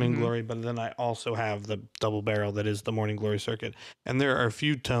have a Morning Glory, but then I also have the double barrel that is the Morning Glory circuit. And there are a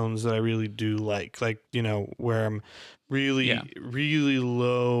few tones that I really do like, where I'm really, really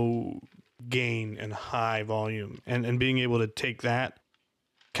low gain and high volume, and being able to take that,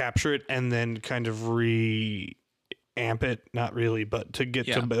 capture it, and then kind of amp it, not really, but to get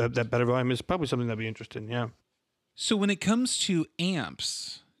to that better volume is probably something that'd be interesting. Yeah. So when it comes to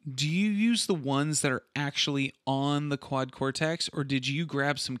amps, do you use the ones that are actually on the Quad Cortex, or did you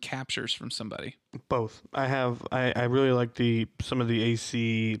grab some captures from somebody? Both. I really like some of the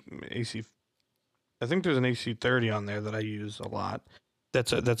AC. I think there's an AC 30 on there that I use a lot.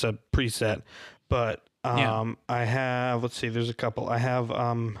 That's a preset, but I have, let's see, there's a couple. I have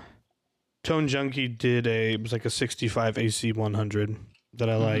Tone Junkie did it was like a 65 AC 100 that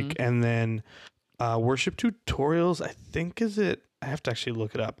I like, and then Worship Tutorials, I think I have to actually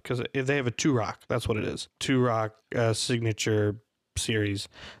look it up because they have a 2-Rock. That's what it is. 2-Rock signature series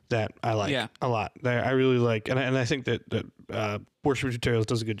that I like a lot. I really like, and I think that Worship Tutorials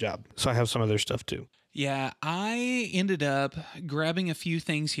does a good job. So I have some of their stuff too. Yeah, I ended up grabbing a few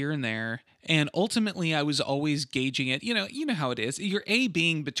things here and there, and ultimately I was always gauging it. You know how it is. You're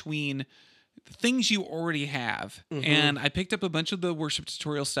being between things you already have, and I picked up a bunch of the Worship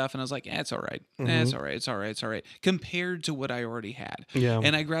Tutorial stuff, and I was like, it's all right. It's all right. It's all right. It's all right. Compared to what I already had. Yeah.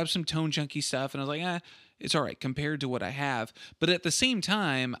 And I grabbed some Tone Junkie stuff, and I was like, it's all right compared to what I have. But at the same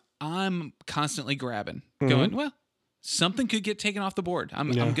time, I'm constantly grabbing, going, well, something could get taken off the board.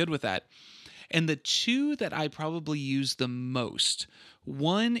 I'm good with that. And the two that I probably use the most,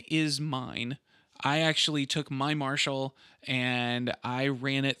 one is mine. I actually took my Marshall and I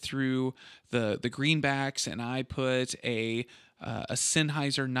ran it through the greenbacks, and I put a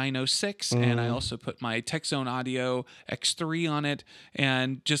Sennheiser 906, and I also put my TechZone Audio X3 on it,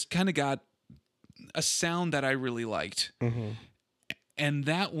 and just kind of got a sound that I really liked. And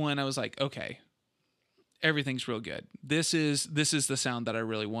that one, I was like, okay, everything's real good. This is the sound that I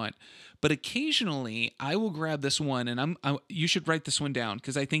really want. But occasionally I will grab this one, and you should write this one down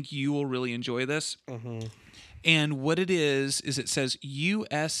because I think you will really enjoy this. And what it is it says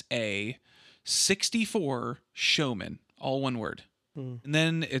USA 64 Showman, all one word. And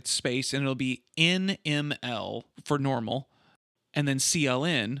then it's space, and it'll be NML for normal, and then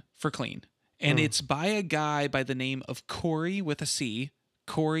CLN for clean. And it's by a guy by the name of Corey with a C,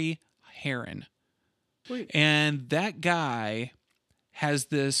 Corey Heron. Sweet. And that guy has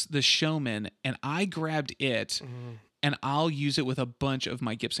the Showman, and I grabbed it, and I'll use it with a bunch of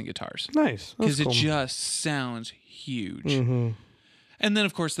my Gibson guitars. Nice. Because it just sounds huge. And then,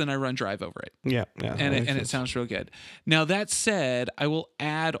 of course, I run drive over it. Yeah. And it sounds real good. Now, that said, I will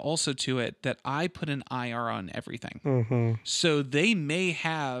add also to it that I put an IR on everything. So they may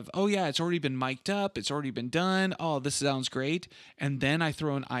have, it's already been mic'd up. It's already been done. Oh, this sounds great. And then I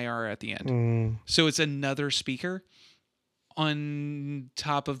throw an IR at the end. So it's another speaker on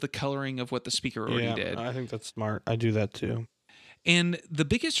top of the coloring of what the speaker already did. I think that's smart. I do that too. And the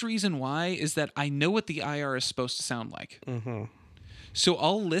biggest reason why is that I know what the IR is supposed to sound like. So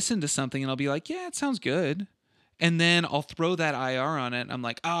I'll listen to something and I'll be like, yeah, it sounds good. And then I'll throw that IR on it, and I'm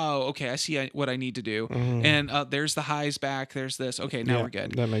like, oh, okay, I see what I need to do. And there's the highs back. There's this. Okay, now we're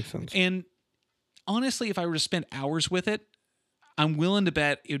good. That makes sense. And honestly, if I were to spend hours with it, I'm willing to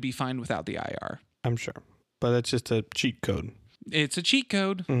bet it would be fine without the IR. I'm sure. But it's just a cheat code. It's a cheat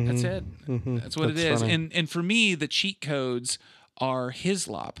code. That's it. That's what it is. Funny. And for me, the cheat codes are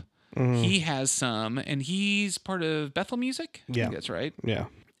Hislop. He has some, and he's part of Bethel Music. I think that's right. Yeah.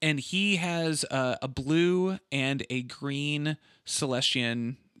 And he has a blue and a green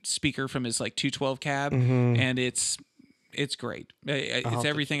Celestion speaker from his 212 cab, and it's great. It's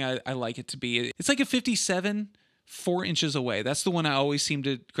everything I like it to be. It's like a 57, 4 inches away. That's the one I always seem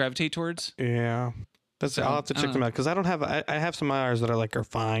to gravitate towards. Yeah. I'll have to check them out because I don't have. I have some IRs that are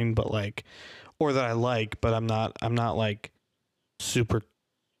fine, but or that I like, but I'm not super.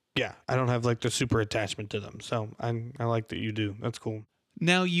 Yeah, I don't have the super attachment to them. So I like that you do. That's cool.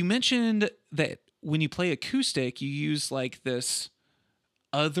 Now, you mentioned that when you play acoustic, you use like this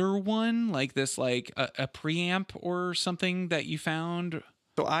other one, like this, like a preamp or something that you found.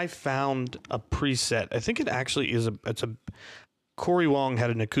 So I found a preset. I think it actually is it's a Corey Wong had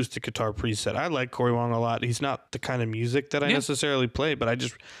an acoustic guitar preset. I like Corey Wong a lot. He's not the kind of music that I necessarily play, but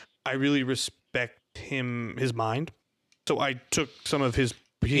I really respect his mind. So I took some of his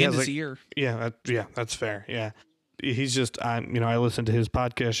ear. Yeah, that's fair. Yeah. He's just I listened to his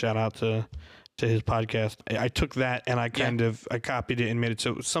podcast. Shout out to his podcast. I took that and I I copied it and made it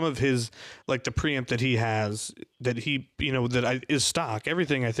so some of his, like the preamp that he has that he is stock.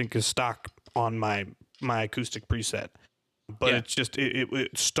 Everything I think is stock on my acoustic preset, but it's just it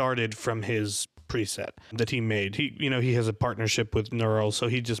started from his preset that he made. He has a partnership with Neural, so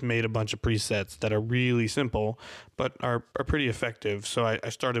he just made a bunch of presets that are really simple but are pretty effective. So I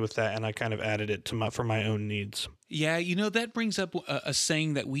started with that and I kind of added it for my own needs. Yeah, that brings up a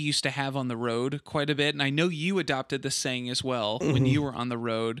saying that we used to have on the road quite a bit, and I know you adopted this saying as well when you were on the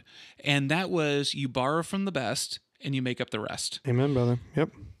road, and that was you borrow from the best and you make up the rest. Amen, brother. Yep.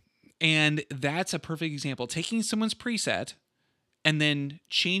 And that's a perfect example. Taking someone's preset and then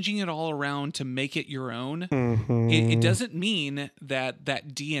changing it all around to make it your own. It doesn't mean that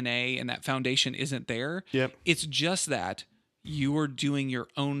DNA and that foundation isn't there. Yep. It's just that you are doing your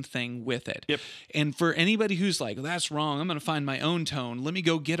own thing with it. Yep. And for anybody who's like, that's wrong, I'm going to find my own tone. Let me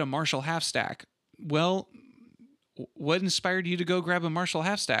go get a Marshall half stack. Well, what inspired you to go grab a Marshall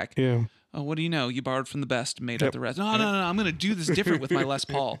half stack? Yeah. Oh, what do you know? You borrowed from the best, made up the rest. No, I'm going to do this different with my Les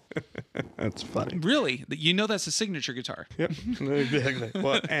Paul. That's funny. Really? That's a signature guitar. Yep, exactly.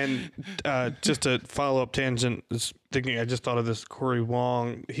 Well, and just to follow up tangent, I just thought of this Corey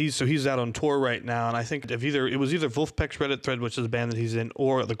Wong. He's out on tour right now, and I think it was either Wolfpack's Reddit thread, which is the band that he's in,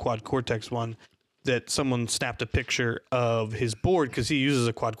 or the Quad Cortex one, that someone snapped a picture of his board because he uses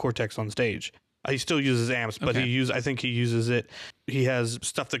a Quad Cortex on stage. He still uses amps, but I think he uses it. He has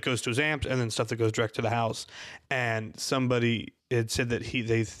stuff that goes to his amps and then stuff that goes direct to the house. And somebody had said that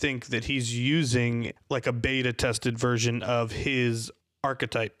they think that he's using like a beta tested version of his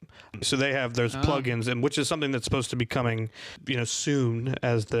archetype. So they have those plugins, and which is something that's supposed to be coming, soon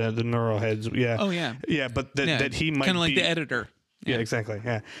as the neural heads. Yeah. Oh yeah. Yeah, but that he might kind of like the editor. Yeah, exactly.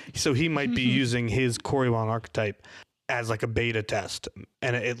 Yeah. So he might be using his Corey Wong archetype as like a beta test,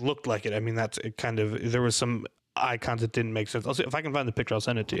 and it looked like it. I mean, there was some icons that didn't make sense. I'll see if I can find the picture. I'll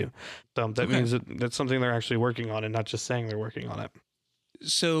send it to you. So that means that's something they're actually working on and not just saying they're working on it.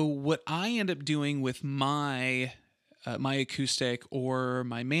 So what I end up doing with my acoustic or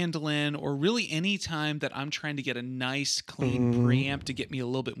my mandolin, or really any time that I'm trying to get a nice clean preamp to get me a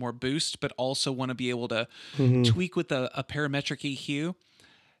little bit more boost, but also want to be able to tweak with a parametric EQ.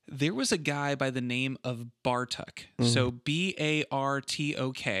 There was a guy by the name of Bartok. So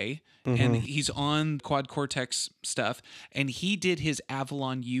Bartok, and he's on Quad Cortex stuff, and he did his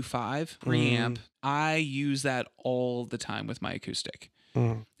Avalon U5 preamp. I use that all the time with my acoustic.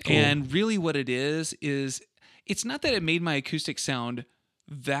 Cool. And really what it is it's not that it made my acoustic sound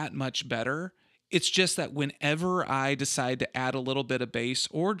that much better. It's just that whenever I decide to add a little bit of bass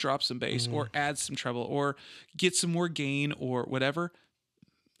or drop some bass or add some treble or get some more gain or whatever,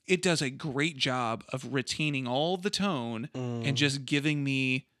 it does a great job of retaining all the tone and just giving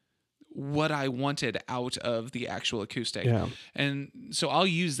me what I wanted out of the actual acoustic. Yeah. And so I'll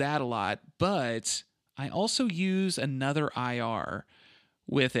use that a lot, but I also use another IR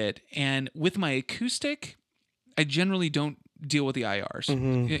with it. And with my acoustic, I generally don't deal with the IRs.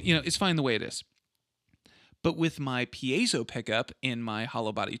 It's fine the way it is. But with my piezo pickup in my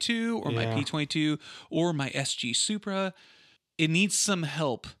Hollow Body 2 or my P22 or my SG Supra, it needs some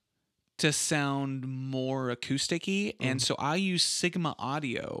help to sound more acoustic-y. And so I use Sigma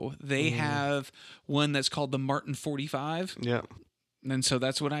Audio. They have one that's called the Martin 45. Yeah. And so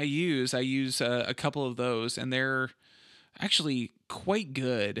that's what I use. I use a couple of those, and they're actually quite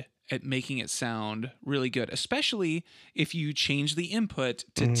good at making it sound really good, especially if you change the input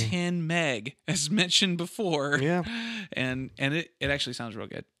to 10 meg, as mentioned before. Yeah. And it actually sounds real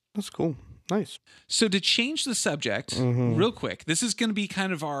good. That's cool. Nice. So to change the subject real quick, this is going to be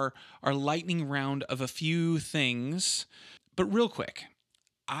kind of our lightning round of a few things, but real quick,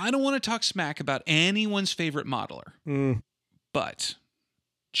 I don't want to talk smack about anyone's favorite modeler, but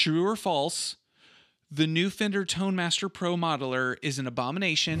true or false, the new Fender ToneMaster Pro modeler is an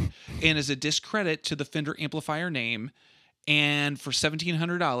abomination and is a discredit to the Fender amplifier name. And for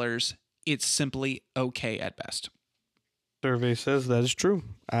 $1,700, it's simply okay at best. Survey says that is true.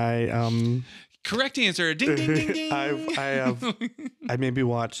 Correct answer. Ding, ding, ding, ding. I maybe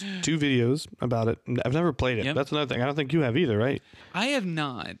watched 2 videos about it. I've never played it. Yep. That's another thing. I don't think you have either, right? I have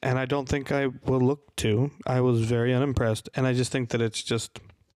not. And I don't think I will look to. I was very unimpressed. And I just think that it's just,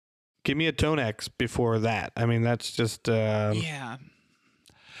 give me a Tone X before that. I mean, that's just... Yeah.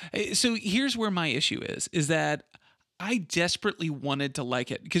 So here's where my issue is that I desperately wanted to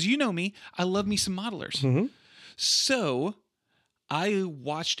like it. Because you know me, I love me some modelers. Mm-hmm. So I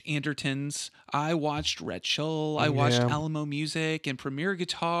watched Andertons, I watched Red Shull, I watched Alamo Music and Premier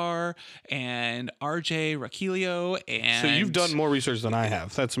Guitar and RJ Raquilio. And so you've done more research than I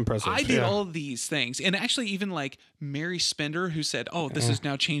have. That's impressive. I did all of these things. And actually even like Mary Spender, who said, oh, this has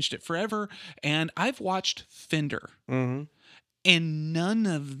now changed it forever. And I've watched Fender. Mm-hmm. And none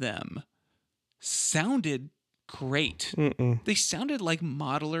of them sounded great. Mm-mm. They sounded like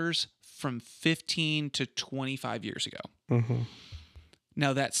modelers from 15 to 25 years ago. Mm-hmm.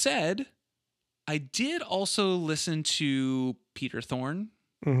 Now, that said, I did also listen to Peter Thorne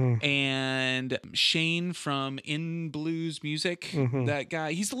and Shane from In Blues Music. That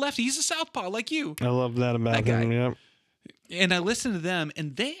guy, he's a lefty. He's a southpaw like you. I love that about him. Yep. And I listened to them,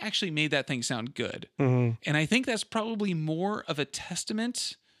 and they actually made that thing sound good. And I think that's probably more of a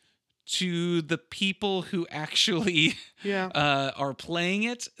testament to the people who actually are playing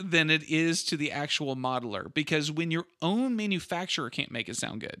it than it is to the actual modeler. Because when your own manufacturer can't make it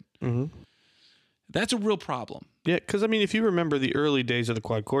sound good, that's a real problem. Yeah, because I mean, if you remember the early days of the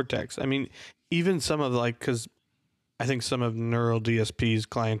Quad Cortex, I mean, even some of because I think some of Neural DSP's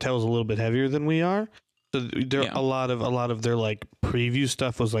clientele is a little bit heavier than we are. So there a lot of their like preview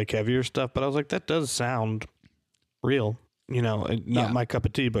stuff was like heavier stuff, but I was like, that does sound real. You know, not my cup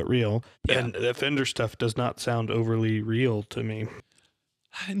of tea, but real. Yeah. And the Fender stuff does not sound overly real to me.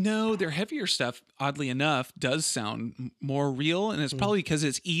 No, their heavier stuff, oddly enough, does sound more real. And it's probably because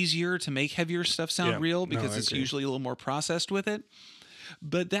it's easier to make heavier stuff sound real because it's usually a little more processed with it.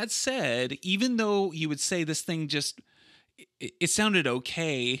 But that said, even though you would say this thing it sounded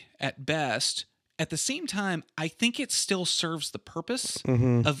okay at best, at the same time, I think it still serves the purpose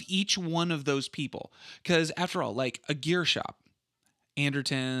of each one of those people. Because after all, like a gear shop,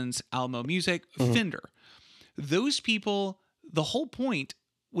 Andertons, Alamo Music, Fender, those people, the whole point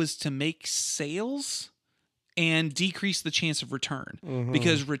was to make sales and decrease the chance of return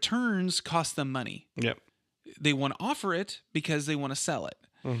because returns cost them money. Yep. They want to offer it because they want to sell it.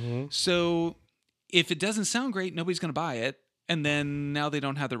 So if it doesn't sound great, nobody's going to buy it. And then now they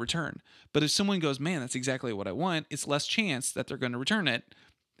don't have the return. But if someone goes, man, that's exactly what I want, it's less chance that they're going to return it,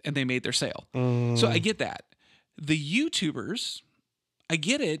 and they made their sale. So I get that. The YouTubers, I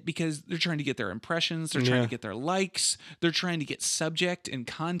get it because they're trying to get their impressions, they're trying to get their likes, they're trying to get subject and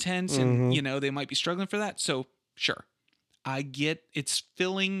content, and they might be struggling for that. So sure, I get it's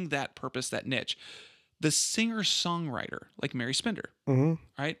filling that purpose, that niche. The singer-songwriter, like Mary Spender,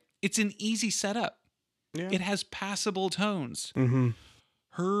 right? It's an easy setup. Yeah. It has passable tones.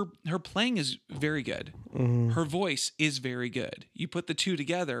 Her playing is very good. Her voice is very good. You put the two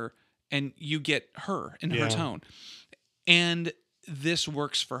together and you get her and her tone. And this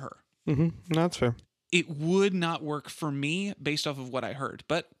works for her. That's fair. It would not work for me based off of what I heard.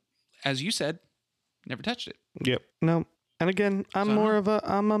 But as you said, never touched it. Yep. No. And again, I'm more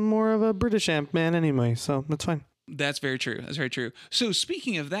of a British amp man anyway, so that's fine. That's very true. That's very true. So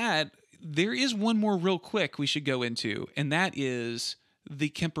speaking of that, there is one more real quick we should go into, and that is the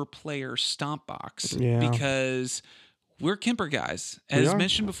Kemper Player Stomp Box. Yeah. Because we're Kemper guys. As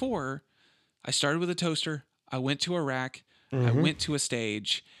mentioned before, I started with a toaster. I went to a rack. I went to a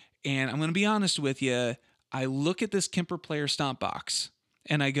stage. And I'm going to be honest with you. I look at this Kemper Player Stomp Box,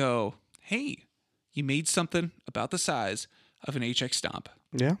 and I go, hey, you made something about the size of an HX Stomp.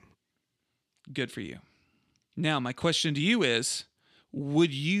 Yeah. Good for you. Now, my question to you is,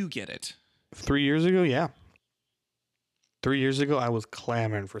 would you get it? 3 years ago, yeah. 3 years ago, I was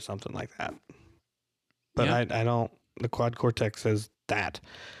clamoring for something like that. But I don't. The Quad Cortex says that.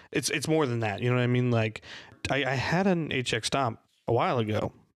 It's more than that. You know what I mean? Like, I had an HX Stomp a while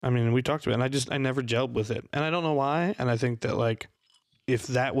ago. I mean, we talked about it, and I never gelled with it. And I don't know why. And I think that, like, if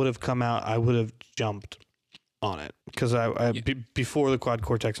that would have come out, I would have jumped on it. Because before the Quad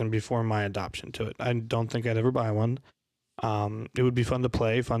Cortex and before my adoption to it, I don't think I'd ever buy one. It would be fun to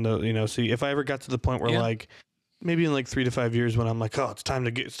play, fun to, see if I ever got to the point where like maybe in like 3 to 5 years when I'm like, oh, it's time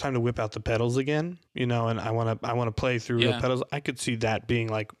to whip out the pedals again, and I want to play through real pedals. I could see that being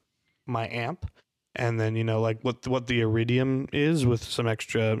like my amp. And then, like what the Iridium is with some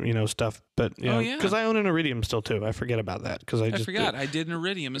extra, stuff. But, because I own an Iridium still too. I forget about that. I forgot. I did an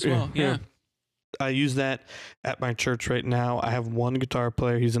Iridium as well. Yeah. I use that at my church right now. I have one guitar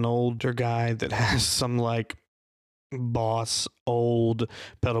player. He's an older guy that has some like Boss old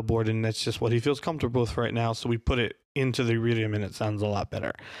pedal board, and that's just what he feels comfortable with right now. So we put it into the Iridium and it sounds a lot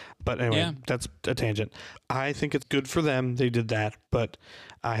better. But anyway, that's a tangent. I think it's good for them. They did that, but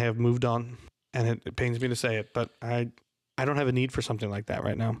I have moved on, and it pains me to say it, but I don't have a need for something like that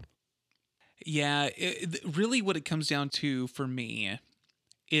right now. Yeah, really what it comes down to for me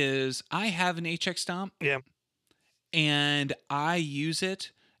is I have an HX Stomp. Yeah. And I use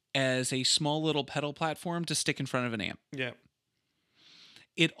it as a small little pedal platform to stick in front of an amp. Yeah.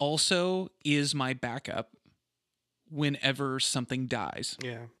 It also is my backup whenever something dies.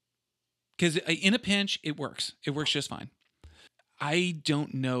 Yeah. Because in a pinch, it works. It works just fine. I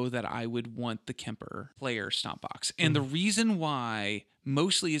don't know that I would want the Kemper player stomp box. And the reason why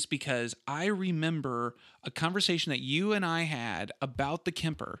mostly is because I remember a conversation that you and I had about the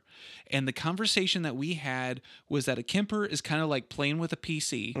Kemper. And the conversation that we had was that a Kemper is kind of like playing with a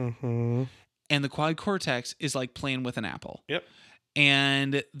PC. Mm-hmm. And the Quad Cortex is like playing with an Apple. Yep.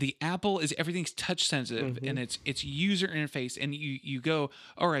 And the Apple is everything's touch sensitive and it's user interface. And you go,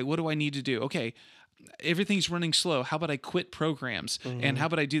 all right, what do I need to do? Okay. Everything's running slow. How about I quit programs? And how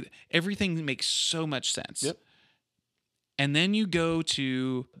about I do everything makes so much sense. Yep. And then you go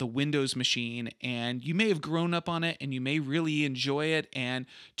to the Windows machine and you may have grown up on it and you may really enjoy it. And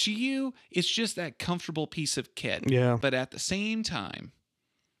to you, it's just that comfortable piece of kit. Yeah. But at the same time,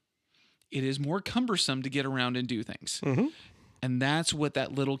 it is more cumbersome to get around and do things. Mm-hmm. And that's what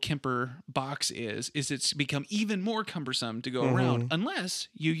that little Kemper box is it's become even more cumbersome to go around unless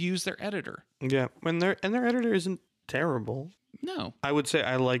you use their editor. Yeah. And their editor isn't terrible. No. I would say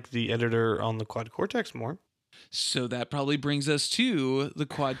I like the editor on the Quad Cortex more. So that probably brings us to the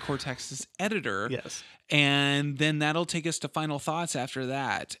Quad Cortex's editor. Yes. And then that'll take us to final thoughts after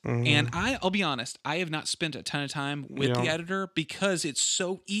that. And I'll be honest, I have not spent a ton of time with the editor because it's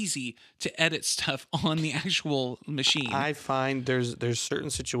so easy to edit stuff on the actual machine. I find there's certain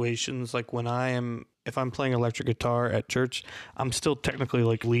situations like if I'm playing electric guitar at church, I'm still technically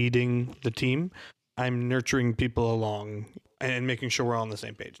like leading the team. I'm nurturing people along and making sure we're all on the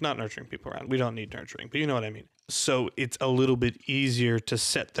same page. Not nurturing people around. We don't need nurturing, but you know what I mean. So it's a little bit easier to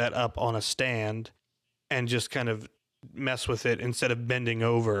set that up on a stand and just kind of mess with it instead of bending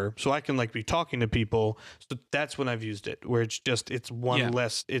over. So I can like be talking to people. So that's when I've used it, where it's one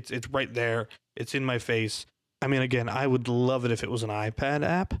less, it's right there. It's in my face. I mean, again, I would love it if it was an iPad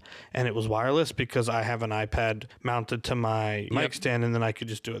app and it was wireless because I have an iPad mounted to my mic stand and then I could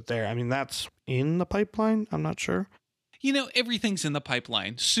just do it there. I mean, that's in the pipeline. I'm not sure. You know, everything's in the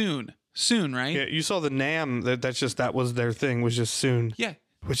pipeline. Soon, right? Yeah, you saw the NAMM. That was their thing, was just soon. Yeah.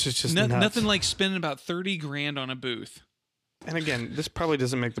 Which is just nuts. Nothing like spending about $30,000 on a booth. And again, this probably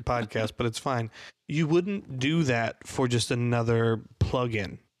doesn't make the podcast, but it's fine. You wouldn't do that for just another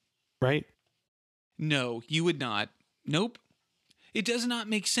plug-in, right? No, you would not. Nope. It does not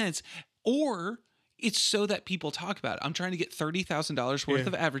make sense. Or it's so that people talk about it. I'm trying to get $30,000 worth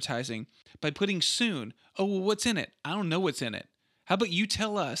of advertising by putting soon. Oh, well, what's in it? I don't know what's in it. How about you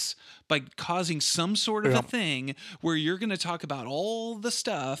tell us by causing some sort of a thing where you're going to talk about all the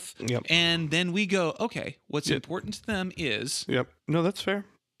stuff and then we go, okay, what's important to them is... Yep. No, that's fair.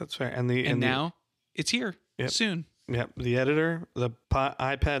 That's fair. And now it's here soon. Yep. The editor, the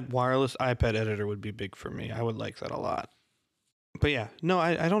wireless iPad editor would be big for me. I would like that a lot. But yeah, no,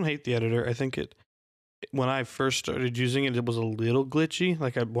 I don't hate the editor. I think when I first started using it, it was a little glitchy.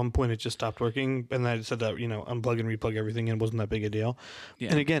 Like at one point it just stopped working and I said that, unplug and replug everything and it wasn't that big a deal.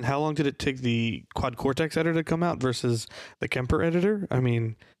 Yeah. And again, how long did it take the Quad Cortex editor to come out versus the Kemper editor? I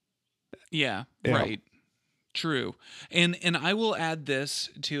mean... Yeah. Right. True. And I will add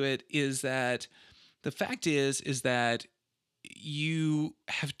this to it is that the fact is that you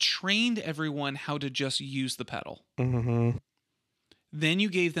have trained everyone how to just use the pedal. Mm-hmm. Then you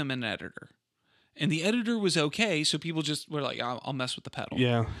gave them an editor. And the editor was okay, so people just were like, I'll mess with the pedal.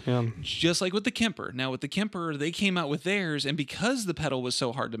 Yeah. Just like with the Kemper. Now, with the Kemper, they came out with theirs, and because the pedal was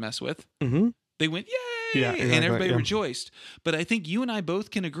so hard to mess with, they went, yay! Yeah, exactly, and everybody rejoiced. But I think you and I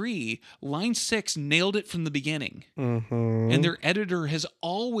both can agree, Line 6 nailed it from the beginning. And their editor has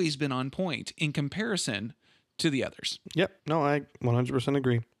always been on point in comparison to the others. Yep. No, I 100%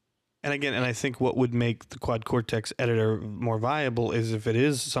 agree. And again, I think what would make the Quad Cortex editor more viable is if it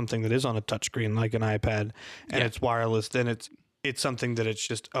is something that is on a touchscreen like an iPad and it's wireless, then it's something that it's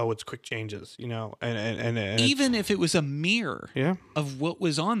just, it's quick changes, and even if it was a mirror of what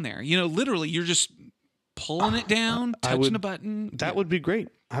was on there, literally you're just pulling it down, touching a button. That would be great.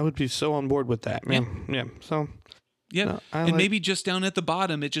 I would be so on board with that. Yeah. So Yep. No, and maybe just down at the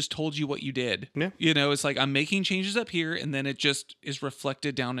bottom, it just told you what you did. Yeah. You know, it's like I'm making changes up here, and then it just is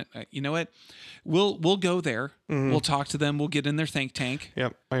reflected down at, you know what? We'll go there. Mm-hmm. We'll talk to them. We'll get in their think tank.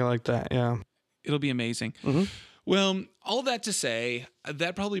 Yep. I like that. Yeah. It'll be amazing. Mm-hmm. Well, all that to say,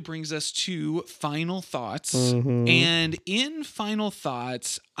 that probably brings us to final thoughts. Mm-hmm. And in final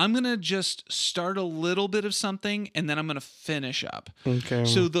thoughts, I'm going to just start a little bit of something, and then I'm going to finish up. Okay.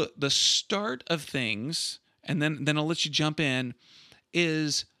 So the start of things, and then I'll let you jump in,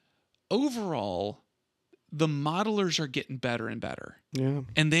 is overall, the modelers are getting better and better. Yeah.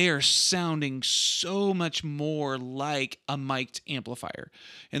 And they are sounding so much more like a mic'd amplifier.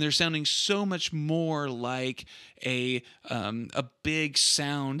 And they're sounding so much more like a big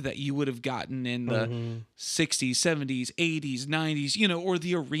sound that you would have gotten in the 60s, 70s, 80s, 90s, you know, or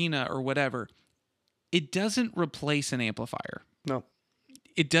the arena or whatever. It doesn't replace an amplifier. No.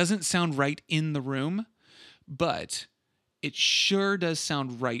 It doesn't sound right in the room, but it sure does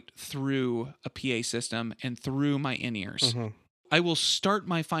sound right through a PA system and through my in-ears. Mm-hmm. I will start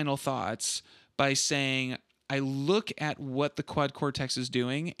my final thoughts by saying I look at what the Quad Cortex is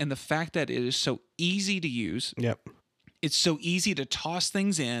doing and the fact that it is so easy to use. Yep. It's so easy to toss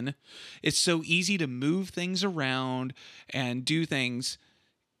things in. It's so easy to move things around and do things.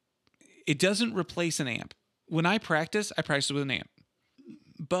 It doesn't replace an amp. When I practice with an amp.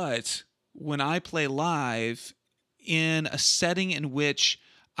 But when I play live in a setting in which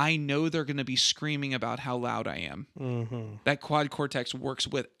I know they're going to be screaming about how loud I am, that Quad Cortex works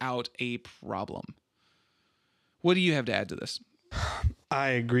without a problem. What do you have to add to this? I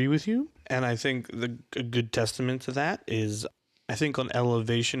agree with you. And I think a good testament to that is, I think on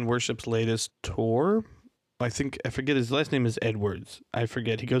Elevation Worship's latest tour, I forget his last name is Edwards. I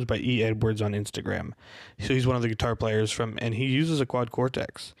forget. He goes by E. Edwards on Instagram. So he's one of the guitar players and he uses a Quad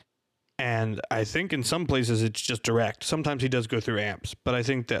Cortex. And I think in some places it's just direct. Sometimes he does go through amps. But I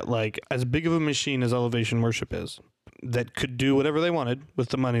think that, like, as big of a machine as Elevation Worship is, that could do whatever they wanted with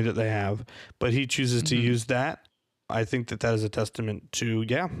the money that they have, but he chooses to use that. I think that is a testament to,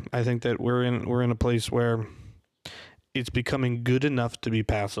 I think that we're in a place where it's becoming good enough to be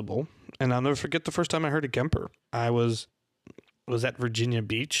passable. And I'll never forget the first time I heard a Kemper. I was at Virginia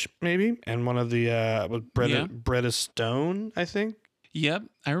Beach, maybe, and one of the was Bretta Stone, I think. Yep,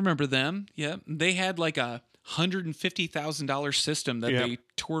 I remember them. Yep, they had like a $150,000 system that they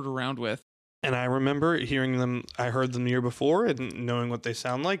toured around with. And I remember hearing them. I heard them the year before and knowing what they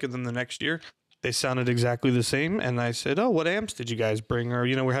sound like, and then the next year they sounded exactly the same. And I said, "Oh, what amps did you guys bring?" Or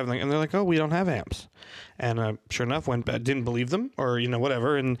we're having, and they're like, "Oh, we don't have amps." And sure enough, went back, didn't believe them, or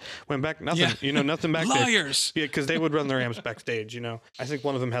whatever, and went back, nothing, nothing back there. Liars. Yeah, because they would run their amps backstage. I think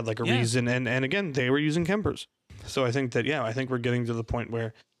one of them had like a reason, and again, they were using Kempers. So I think that, I think we're getting to the point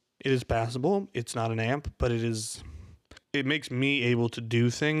where it is passable. It's not an amp, but it makes me able to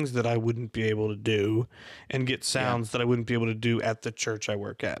do things that I wouldn't be able to do and get sounds that I wouldn't be able to do at the church I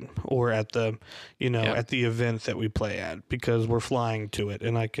work at or at the, at the event that we play at, because we're flying to it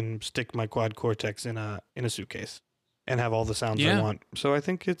and I can stick my Quad Cortex in a suitcase and have all the sounds I want. So I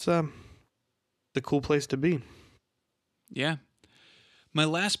think it's the cool place to be. Yeah. My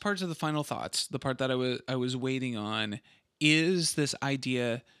last part of the final thoughts, the part that I was waiting on, is this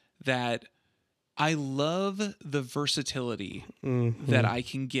idea that I love the versatility that I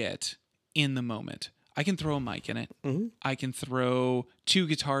can get in the moment. I can throw a mic in it. I can throw 2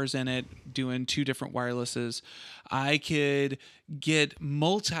 guitars in it, doing 2 different wirelesses. I could get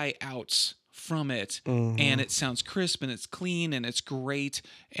multi-outs from it, and it sounds crisp, and it's clean, and it's great,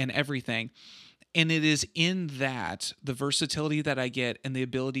 and everything. And it is in that, the versatility that I get and the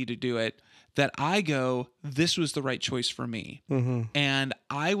ability to do it, that I go, this was the right choice for me. And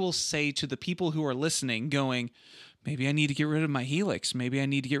I will say to the people who are listening, going, maybe I need to get rid of my Helix. Maybe I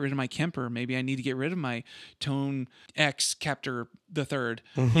need to get rid of my Kemper. Maybe I need to get rid of my Tone X Captor the Third.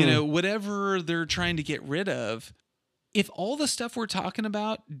 Whatever they're trying to get rid of. If all the stuff we're talking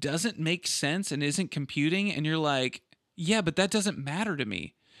about doesn't make sense and isn't computing, and you're like, yeah, but that doesn't matter to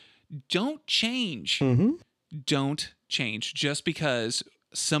me. Don't change. Don't change just because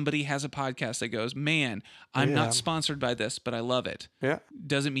somebody has a podcast that goes, man, I'm not sponsored by this, but I love it. Yeah.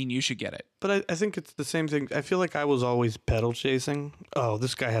 Doesn't mean you should get it. But I think it's the same thing. I feel like I was always pedal chasing. Oh,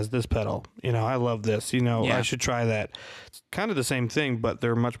 this guy has this pedal. I love this. I should try that. It's kind of the same thing, but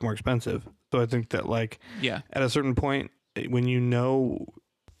they're much more expensive. So I think that, at a certain point, when you know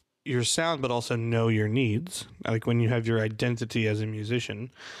your sound, but also know your needs, like when you have your identity as a musician,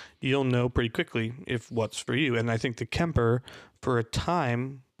 you'll know pretty quickly if what's for you. And I think the Kemper, for a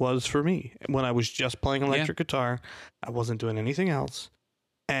time, was for me. When I was just playing electric guitar, I wasn't doing anything else.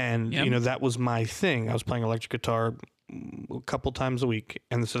 And, Yep. that was my thing. I was playing electric guitar a couple times a week,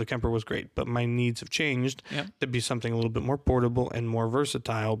 and so the Kemper was great. But my needs have changed to be something a little bit more portable and more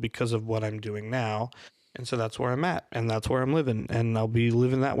versatile because of what I'm doing now. And so that's where I'm at, and that's where I'm living. And I'll be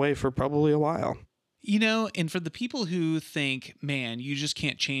living that way for probably a while. And for the people who think, man, you just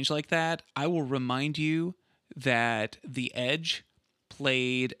can't change like that, I will remind you that The Edge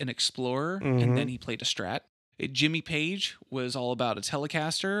played an Explorer and then he played a Strat. Jimmy Page was all about a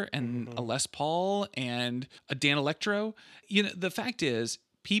Telecaster and a Les Paul and a Dan Electro. The fact is,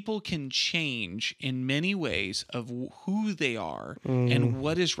 people can change in many ways of who they are and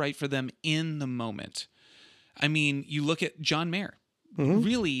what is right for them in the moment. I mean, you look at John Mayer.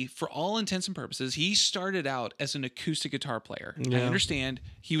 Really, for all intents and purposes, he started out as an acoustic guitar player. Yeah. I understand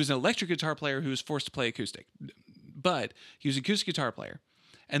he was an electric guitar player who was forced to play acoustic, but he was an acoustic guitar player.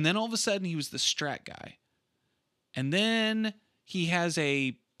 And then all of a sudden, he was the Strat guy. And then he has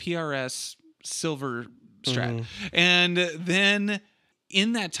a PRS silver Strat. And then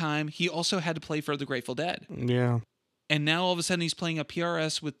in that time, he also had to play for the Grateful Dead. Yeah. And now all of a sudden he's playing a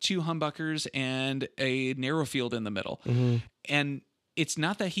PRS with 2 humbuckers and a narrow field in the middle. And it's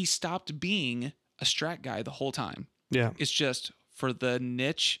not that he stopped being a Strat guy the whole time. Yeah. It's just for the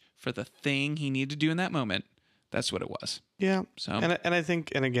niche, for the thing he needed to do in that moment. That's what it was. Yeah. So, and I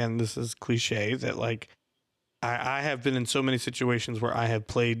think, and again, this is cliche, that like I have been in so many situations where I have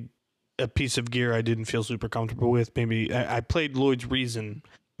played a piece of gear I didn't feel super comfortable with. Maybe I played Lloyd's Reason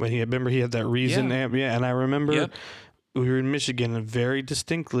when he had that Reason amp. Yeah. And I remember we were in Michigan and very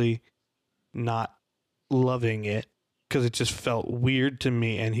distinctly not loving it because it just felt weird to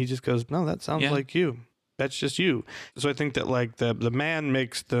me. And he just goes, no, that sounds like you. That's just you. So I think that like the man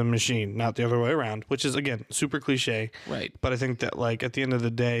makes the machine, not the other way around, which is, again, super cliche. Right. But I think that like at the end of the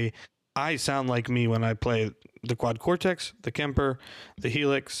day, I sound like me when I play the Quad Cortex, the Kemper, the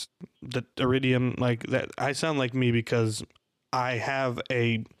Helix, the Iridium, like that. I sound like me because I have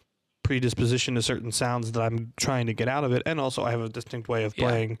a predisposition to certain sounds that I'm trying to get out of it, and also I have a distinct way of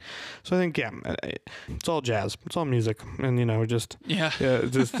playing. So I think it's all jazz, it's all music, and it's just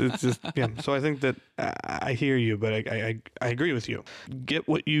So I think that I hear you, but I agree with you. Get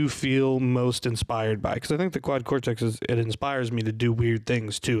what you feel most inspired by, because I think the Quad Cortex it inspires me to do weird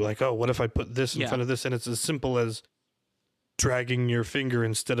things too. Like, oh, what if I put this in front of this, and it's as simple as dragging your finger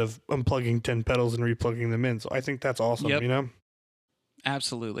instead of unplugging 10 pedals and replugging them in. So I think that's awesome.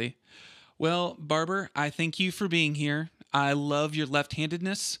 Absolutely. Well, Barber, I thank you for being here. I love your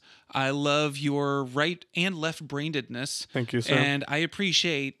left-handedness. I love your right and left-brainedness. Thank you, sir. And I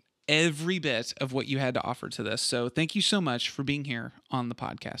appreciate every bit of what you had to offer to this. So thank you so much for being here on the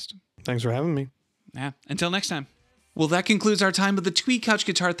podcast. Thanks for having me. Yeah. Until next time. Well, that concludes our time with the Tweed Couch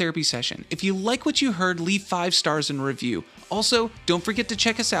Guitar Therapy session. If you like what you heard, leave 5 stars and a review. Also, don't forget to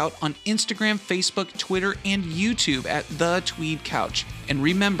check us out on Instagram, Facebook, Twitter, and YouTube at The Tweed Couch. And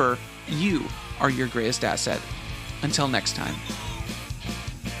remember, you are your greatest asset. Until next time.